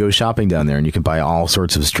mean, you can go shopping down there and you can buy all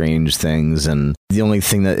sorts of strange things, and the only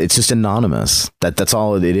thing that it's just anonymous. That's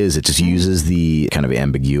all it is. It just uses the kind of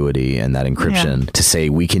ambiguity and that encryption to say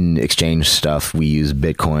we can exchange stuff. We use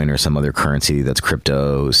Bitcoin or some other currency that's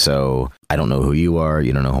crypto. So I don't know who you are.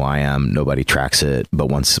 You don't know who I am. Nobody tracks it. But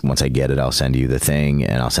once I get it, I'll send you the thing,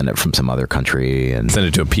 and I'll send it from some other country and send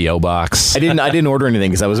it to a PO box. I didn't order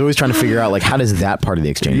anything because I was always trying to figure out like how does that part of the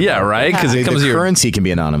exchange work? Yeah, right. Because it comes the currency can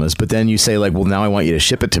be anonymous, but then you say like, well, now I want you to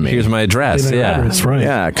ship it to me. Here's my address. Address, right?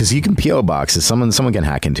 Yeah, because you can PO boxes. Someone can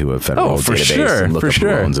hack into a federal database and look up who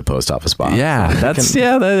owns a post office box. Yeah, that's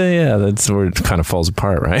where it kind of falls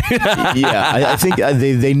apart, right? I think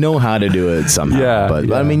they know how to do it somehow. Yeah,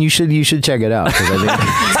 but I mean, you should check it out because I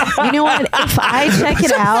think you know what? If I check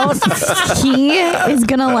it out, he is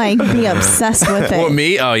gonna like be obsessed with it. Well,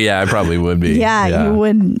 me? Oh yeah, I probably would be. Yeah, you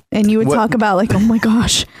would, and you would talk about like, oh my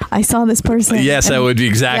gosh, I saw this person. Yes, that would be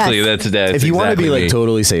exactly. Yes. That's if you want to be like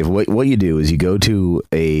totally safe, what you do is you go to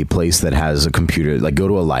a place that has a computer, like go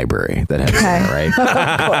to a library that has right?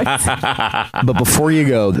 But before you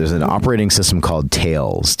go, there's an operating system called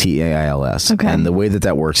Tails, Tails. Okay. And the way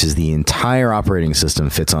that works is the entire operating system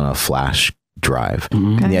fits on a flash drive. Okay.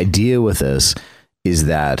 And the idea with this is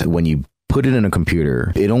that when you put it in a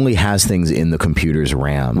computer, it only has things in the computer's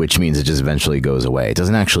RAM, which means it just eventually goes away. It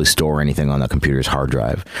doesn't actually store anything on the computer's hard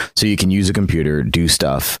drive. So you can use a computer, do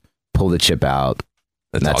stuff, pull the chip out.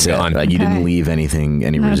 That's it. Like you didn't leave any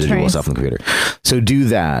residual stuff on the computer. So do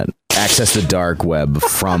that. Access the dark web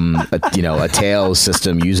from a Tails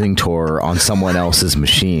system using Tor on someone else's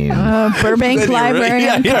machine. Burbank Library.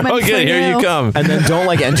 Here you come. And then don't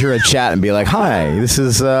like enter a chat and be like, "Hi, this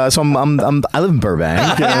is so I live in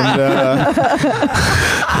Burbank." And,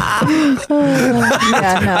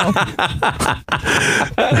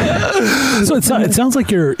 So it sounds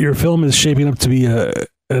like your film is shaping up to be an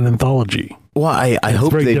anthology. Well, I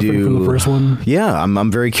hope they do. From the first one. Yeah,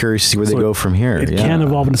 I'm very curious to see where they go from here. It can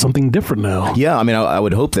evolve into something different now. Yeah, I mean, I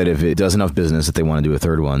would hope that if it does enough business that they want to do a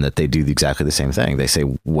third one, that they do exactly the same thing. They say,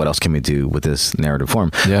 what else can we do with this narrative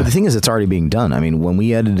form? Yeah. But the thing is, it's already being done. I mean, when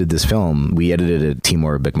we edited this film, we edited it at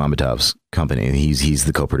Timur Bekmambetov's company. He's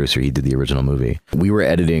the co-producer. He did the original movie. We were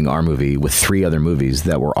editing our movie with 3 other movies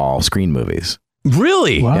that were all screen movies.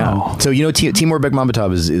 Really? Wow. Yeah. So, Timur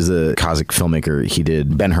Bekmambetov is a Kazakh filmmaker. He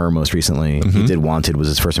did Ben-Hur most recently. Mm-hmm. He did Wanted, was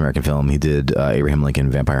his first American film. He did Abraham Lincoln,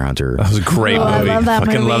 Vampire Hunter. That was a great movie. I love that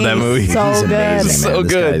movie. Love that movie. So he's good. amazing, so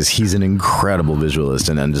good. He's an incredible visualist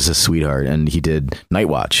and just a sweetheart. And he did Night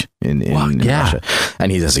Watch in Russia.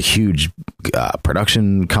 And he has a huge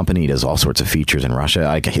production company. He does all sorts of features in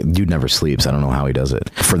Russia. Dude never sleeps. I don't know how he does it.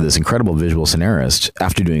 For this incredible visual scenarist,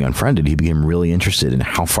 after doing Unfriended, he became really interested in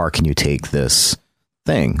how far can you take this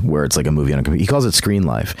thing where it's like a movie on a computer. He calls it Screen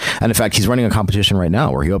Life. And in fact, he's running a competition right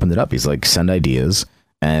now where he opened it up. He's like, send ideas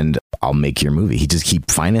and I'll make your movie. He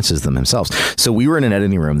finances them himself. So we were in an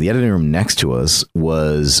editing room. The editing room next to us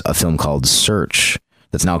was a film called Search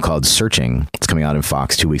that's now called Searching. It's coming out in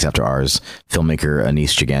Fox 2 weeks after ours. Filmmaker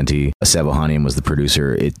Anis Giganti, Savohanian was the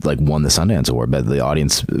producer. It like won the Sundance Award, but the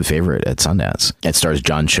audience favorite at Sundance. It stars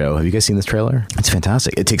John Cho. Have you guys seen this trailer? It's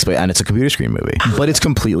fantastic. It takes place, and it's a computer screen movie, but it's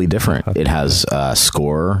completely different. It has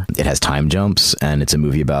score, it has time jumps, and it's a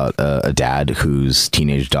movie about a dad whose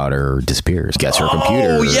teenage daughter disappears, gets her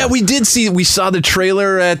computer. Oh yeah, we saw the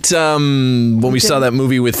trailer at when we saw that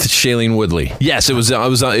movie with Shailene Woodley. Yes, it was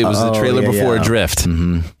the trailer before Adrift.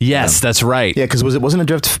 Yes, that's right. Yeah, because wasn't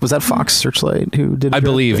Adrift, was that Fox Searchlight who did Adrift? I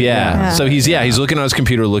believe, yeah. So he's looking on his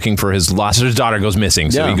computer looking for his lost. His daughter goes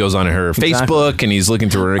missing, so he goes on her Facebook and he's looking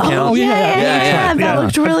through her account. Oh yeah. That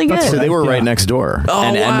looked really good. So they were right next door. Oh,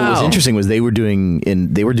 and what was interesting was they were doing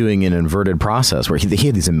an inverted process where he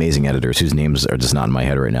had these amazing editors whose names are just not in my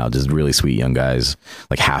head right now. Just really sweet young guys,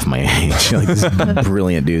 like half my age, like these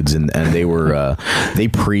brilliant dudes, and they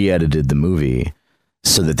pre-edited the movie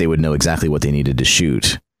so that they would know exactly what they needed to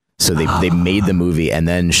shoot. So they made the movie and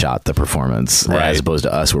then shot the performance, as opposed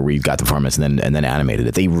to us where we got the performance and then animated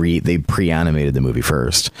it. They pre-animated the movie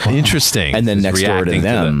first. Interesting. And then next door to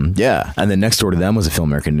them, and then next door to them was a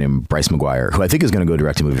filmmaker named Bryce McGuire, who I think is going to go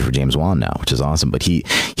direct a movie for James Wan now, which is awesome. But he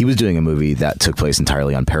was doing a movie that took place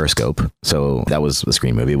entirely on Periscope, so that was a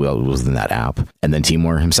screen movie. Well, it was in that app. And then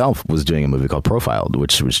Timur himself was doing a movie called Profiled,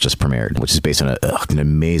 which was just premiered, which is based on an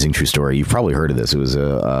amazing true story. You've probably heard of this. It was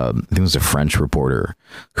I think it was a French reporter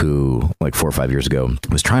who, like 4 or 5 years ago,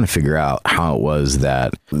 was trying to figure out how it was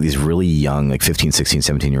that these really young, like 15, 16,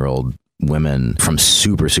 17-year-old women from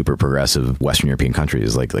super, super progressive Western European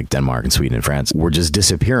countries like Denmark and Sweden and France were just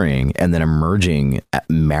disappearing and then emerging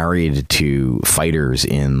married to fighters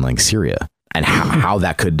in like Syria. And how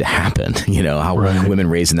that could happen, how women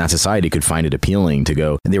raised in that society could find it appealing to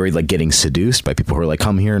go. And they were like getting seduced by people who were like,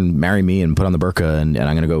 come here and marry me and put on the burqa and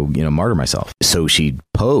I'm going to go, martyr myself. So she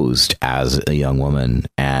posed as a young woman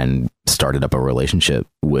and started up a relationship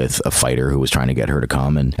with a fighter who was trying to get her to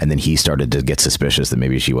come. And then he started to get suspicious that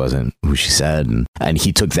maybe she wasn't who she said. And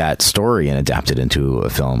he took that story and adapted into a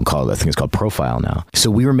film I think it's called Profile now.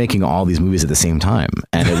 So we were making all these movies at the same time.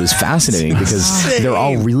 And it was fascinating because they're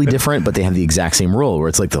all really different, but they have the exact same rule where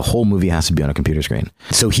it's like the whole movie has to be on a computer screen.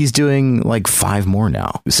 So he's doing like 5 more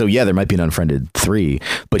now. So yeah, there might be an Unfriended 3,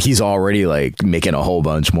 but he's already like making a whole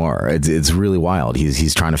bunch more. It's really wild.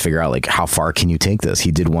 He's trying to figure out like how far can you take this?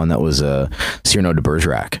 He did one that was a Cyrano de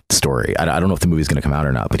Bergerac story. I don't know if the movie's going to come out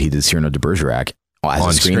or not, but he did Cyrano de Bergerac as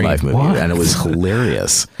a screen life movie. What? And it was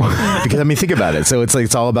hilarious. Because I mean, think about it. So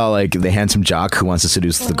it's all about like the handsome jock who wants to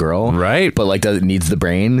seduce the girl, right? But like needs the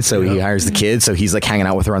brain, so he hires the kid. So he's like hanging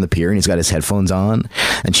out with her on the pier, and he's got his headphones on,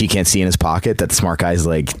 and she can't see in his pocket that the smart guy's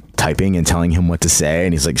like typing and telling him what to say,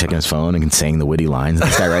 and he's like checking his phone and saying the witty lines that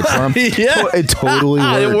this guy writes for him. It totally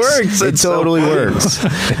works. It works. It totally works.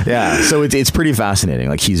 Yeah. So it's pretty fascinating.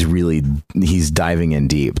 Like he's diving in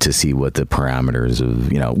deep to see what the parameters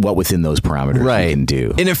of what within those parameters he can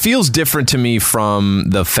do. And it feels different to me from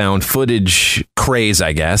the found footage craze,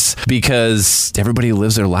 I guess, because everybody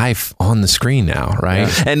lives their life on the screen now, right?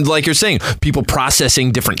 Yeah. And like you're saying, people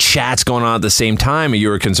processing different chats going on at the same time, and you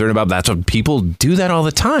were concerned about that's what people do that all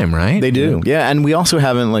the time, right? They do. Yeah. And we also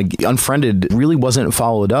haven't, like, Unfriended really wasn't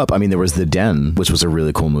followed up. I mean, there was The Den, which was a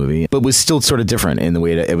really cool movie, but was still sort of different in the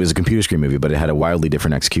way that it was a computer screen movie, but it had a wildly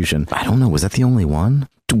different execution. I don't know. Was that the only one?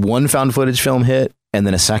 One found footage film hit, and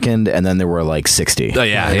then a second, and then there were like 60. Oh,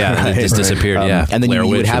 yeah. Right? It just disappeared, And then you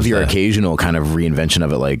would have your occasional kind of reinvention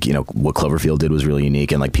of it, like, what Cloverfield did was really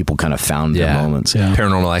unique, and like people kind of found their moments. Yeah.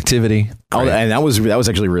 Paranormal Activity. Oh, and that was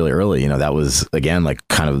actually really early. That was, again, like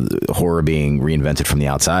kind of horror being reinvented from the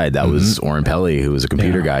outside. That was Oren Peli, who was a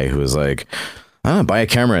computer guy who was like, buy a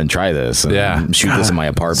camera and try this. And shoot this in my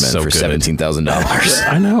apartment for $17,000.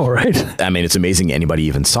 I know, right? I mean, it's amazing anybody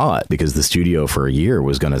even saw it because the studio for a year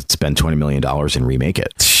was going to spend $20 million and remake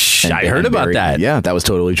it. I heard about that. Yeah, that was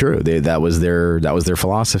totally true. That was their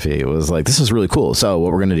philosophy. It was like, this is really cool. So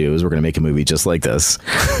what we're going to do is we're going to make a movie just like this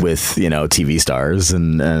with, TV stars.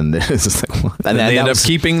 And it's just like, what? And they ended up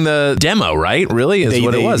keeping the demo, right? Really is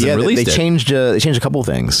what it was. Yeah, they changed a couple of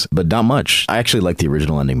things, but not much. I actually like the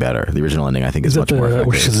original ending better. The original ending, I think, is much more effective.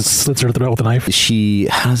 Where she slits her throat with a knife?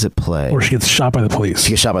 How does it play? Or she gets shot by the police.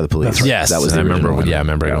 She gets shot by the police. That's right. Yes. That was the original one. Yeah, I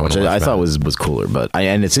remember. Which I thought was cooler. But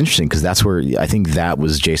and it's interesting because that's where I think that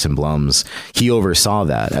was Jason Blum's. He oversaw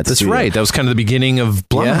that at the studio. Right. That was kind of the beginning of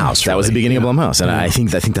Blumhouse. That was the beginning of Blumhouse. And I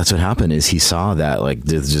think that's what happened is he saw that like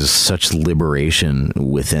there's just such liberation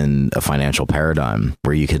within a financial paradigm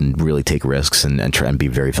where you can really take risks and try and be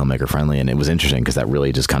very filmmaker friendly. And it was interesting because that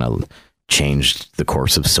really just kind of changed the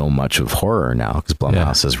course of so much of horror now because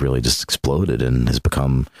Blumhouse has really just exploded and has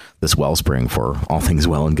become this wellspring for all things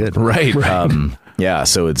well and good. Right. Yeah,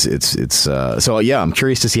 so I'm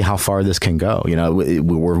curious to see how far this can go. You know,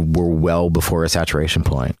 we're well before a saturation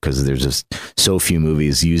point because there's just so few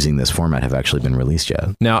movies using this format have actually been released yet.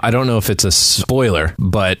 Now, I don't know if it's a spoiler,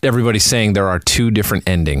 but everybody's saying there are 2 different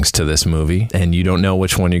endings to this movie, and you don't know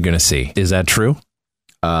which one you're going to see. Is that true?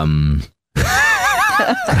 He's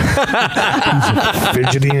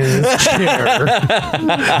fidgeting in his chair.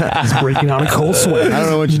 He's breaking out a cold sweat. I don't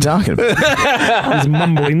know what you're talking about. He's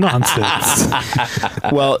mumbling nonsense.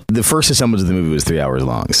 Well, the first assemblage of the movie was 3 hours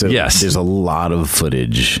long. So there's a lot of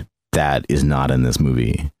footage that is not in this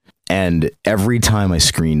movie. And every time I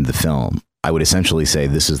screened the film, I would essentially say,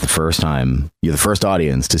 this is the first time, you're the first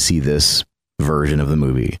audience to see this version of the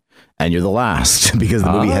movie. And you're the last because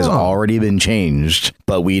the movie has already been changed,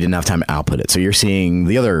 but we didn't have time to output it. So you're seeing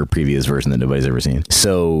the other previous version that nobody's ever seen.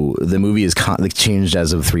 So the movie is changed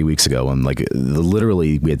as of 3 weeks ago. And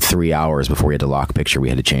literally we had 3 hours before we had to lock picture. We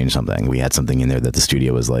had to change something. We had something in there that the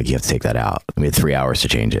studio was like, you have to take that out. And we had 3 hours to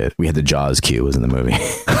change it. We had the Jaws cue was in the movie.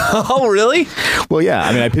 Oh, really? Well, yeah.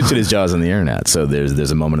 I mean, I pitched it as Jaws on the internet. So there's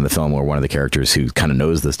a moment in the film where one of the characters who kind of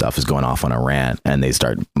knows this stuff is going off on a rant, and they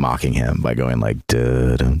start mocking him by going like,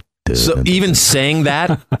 duh. So even saying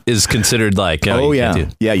that is considered like you have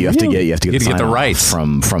to get the rights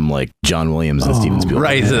from like John Williams and Steven Spielberg.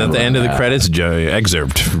 Right, at the end of the credits,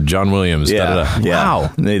 excerpt from John Williams. Yeah.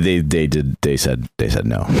 Wow. They said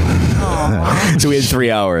no. So we had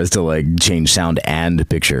 3 hours to like change sound and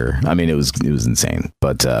picture. I mean, it was insane.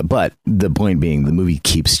 But the point being, the movie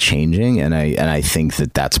keeps changing, and I think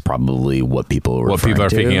that's probably what people are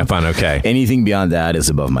picking up on. Okay, anything beyond that is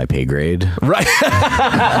above my pay grade. Right.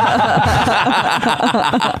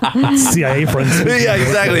 CIA friends. Yeah,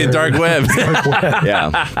 exactly. Dark web.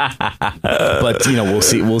 Yeah. But we'll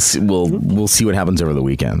see what happens over the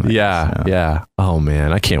weekend. Yeah. Oh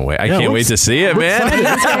man, I can't wait. I can't wait to see it, man.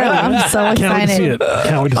 I'm so excited. Can't wait to see it.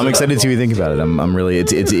 I'm excited to see what you think about it. I'm really.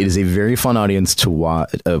 It is a very fun audience to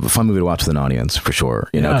watch. A fun movie to watch with an audience for sure.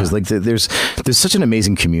 Because like there's such an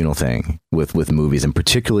amazing communal thing with movies, and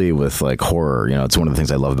particularly with like horror. It's one of the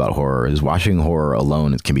things I love about horror is watching horror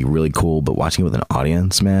alone. It can be really cool, but watching it with an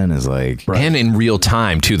audience, man, is like... And in real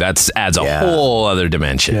time, too. That adds a whole other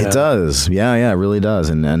dimension. It does. Yeah, it really does.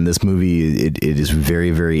 And this movie, it is very,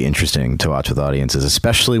 very interesting to watch with audiences,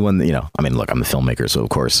 especially when, I mean, look, I'm the filmmaker, so of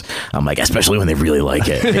course, I'm like, especially when they really like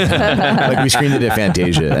it. Like, we screened it at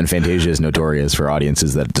Fantasia, and Fantasia is notorious for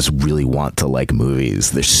audiences that just really want to like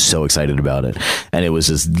movies. They're so excited about it. And it was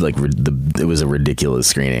just like, it was a ridiculous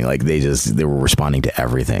screening. Like, they were responding to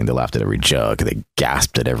everything. They laughed at every joke. They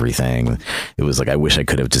gasped at everything. It was like, I wish I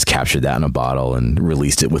could have just captured that in a bottle and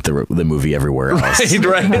released it with the movie everywhere else.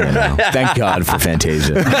 Right. Thank God for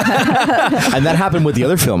Fantasia. And that happened with the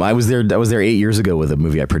other film. I was there 8 years ago with a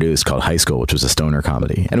movie I produced called High School, which was a stoner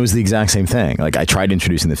comedy. And it was the exact same thing. Like, I tried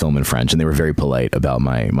introducing the film in French, and they were very polite about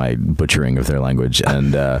my butchering of their language.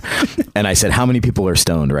 And I said, how many people are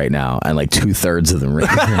stoned right now? And like 2/3 of them raised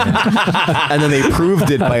their hand. And then they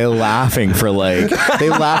proved it by laughing they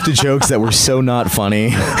laughed at jokes that were so not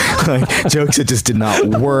funny. Like jokes that just did not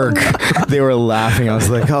work. They were laughing. I was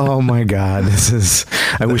like, oh my God,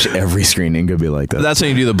 I wish every screening could be like that. That's when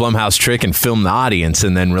you do the Blumhouse trick and film the audience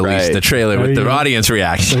and then release the trailer with the audience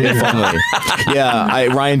reaction.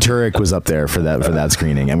 Ryan Turek was up there for that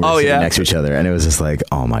screening, and we were sitting next to each other, and it was just like,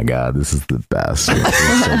 oh my God, this is the best.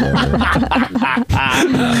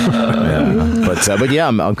 But yeah,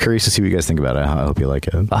 I'm curious to see what you guys think about it. I hope you like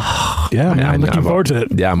it. Yeah, man, I'm looking forward to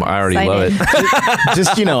it. Yeah, I already love it.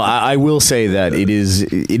 Just, I will say that it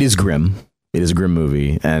is grim. It is a grim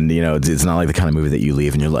movie, and it's not like the kind of movie that you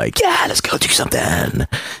leave and you're like, yeah, let's go do something.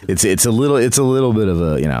 It's a little bit of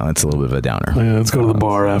a downer. Yeah, let's go to the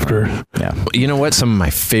bar after. Yeah. You know what? Some of my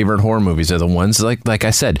favorite horror movies are the ones like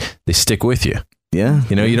I said, they stick with you. Yeah.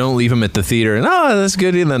 You don't leave them at the theater and, that's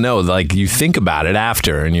good. No, like you think about it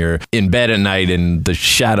after, and you're in bed at night and the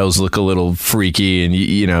shadows look a little freaky, and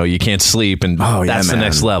you can't sleep, and that's the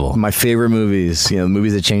next level. My favorite movies,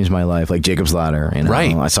 movies that changed my life, like Jacob's Ladder.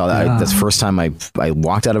 Right. I saw that. That's the first time I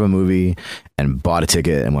walked out of a movie and bought a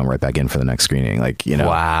ticket and went right back in for the next screening. Like,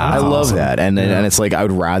 wow. I love that. And it's like,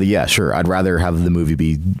 I'd rather have the movie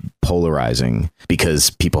be polarizing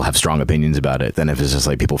because people have strong opinions about it than if it's just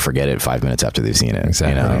like people forget it 5 minutes after they've seen it.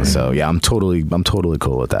 Exactly. So yeah, I'm totally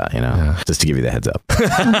cool with that. Just to give you the heads up.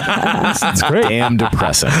 That's great. Damn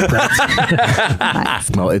depressing.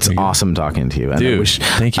 Well, it's awesome talking to you. And dude,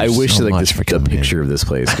 thank you. I wish so like much for the picture of this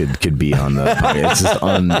place could be on the. It's just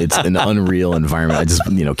it's an unreal environment. I just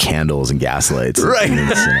candles and gas gaslights. Right.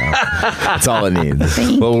 That's all it needs.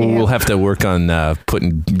 Well, we'll have to work on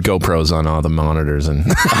putting GoPros on all the monitors and.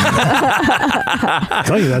 I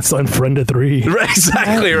tell you, that's Unfriended 3. Right,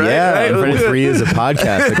 exactly, right? Yeah, right. Unfriended 3 is a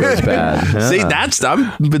podcast that goes bad. Yeah. See,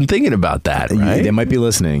 I've been thinking about that, right? They might be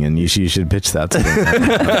listening, and you should pitch that to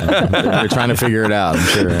them. They're trying to figure it out, I'm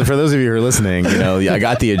sure. For those of you who are listening, I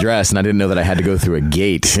got the address, and I didn't know that I had to go through a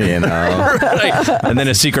gate, Right. And then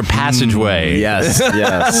a secret passageway. Yes.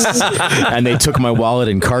 And they took my wallet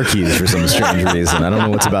and car keys for some strange reason. I don't know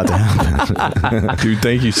what's about to happen. Dude,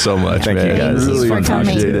 thank you so much, Thank man. you guys. Thank you for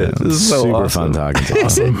coming. This is so super awesome. fun talking to you.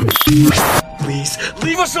 Awesome. Please,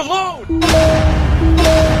 leave us alone!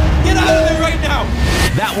 Get out of there right now!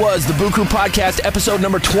 That was the Boo Crew Podcast, episode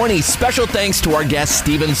number 20. Special thanks to our guest,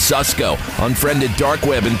 Steven Susco. Unfriended, Dark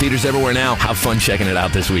Web, and theaters everywhere now. Have fun checking it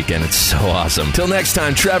out this weekend. It's so awesome. Till next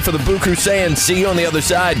time, Trev for the Boo Crew saying, see you on the other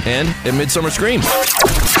side and at Midsummer Scream.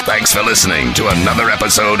 Thanks for listening to another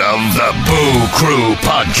episode of the Boo Crew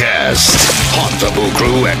Podcast. Haunt the Boo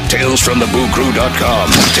Crew at talesfromthebooCrew.com.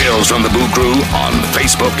 Tales from the Boo Crew on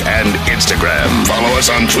Facebook and Instagram. Follow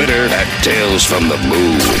us on Twitter at Tales from the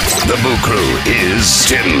Boo. The Boo Crew is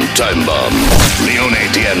Tim Timebomb, Leone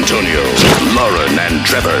D'Antonio, Lauren and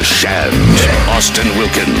Trevor Shand, Austin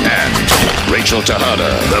Wilkin, and Rachel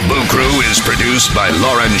Tejada. The Boo Crew is produced by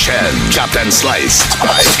Lauren Shand, chopped and sliced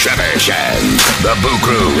by Trevor Shand. The Boo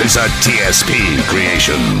Crew is a TSP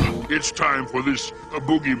creation. It's time for this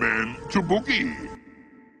boogeyman to boogie.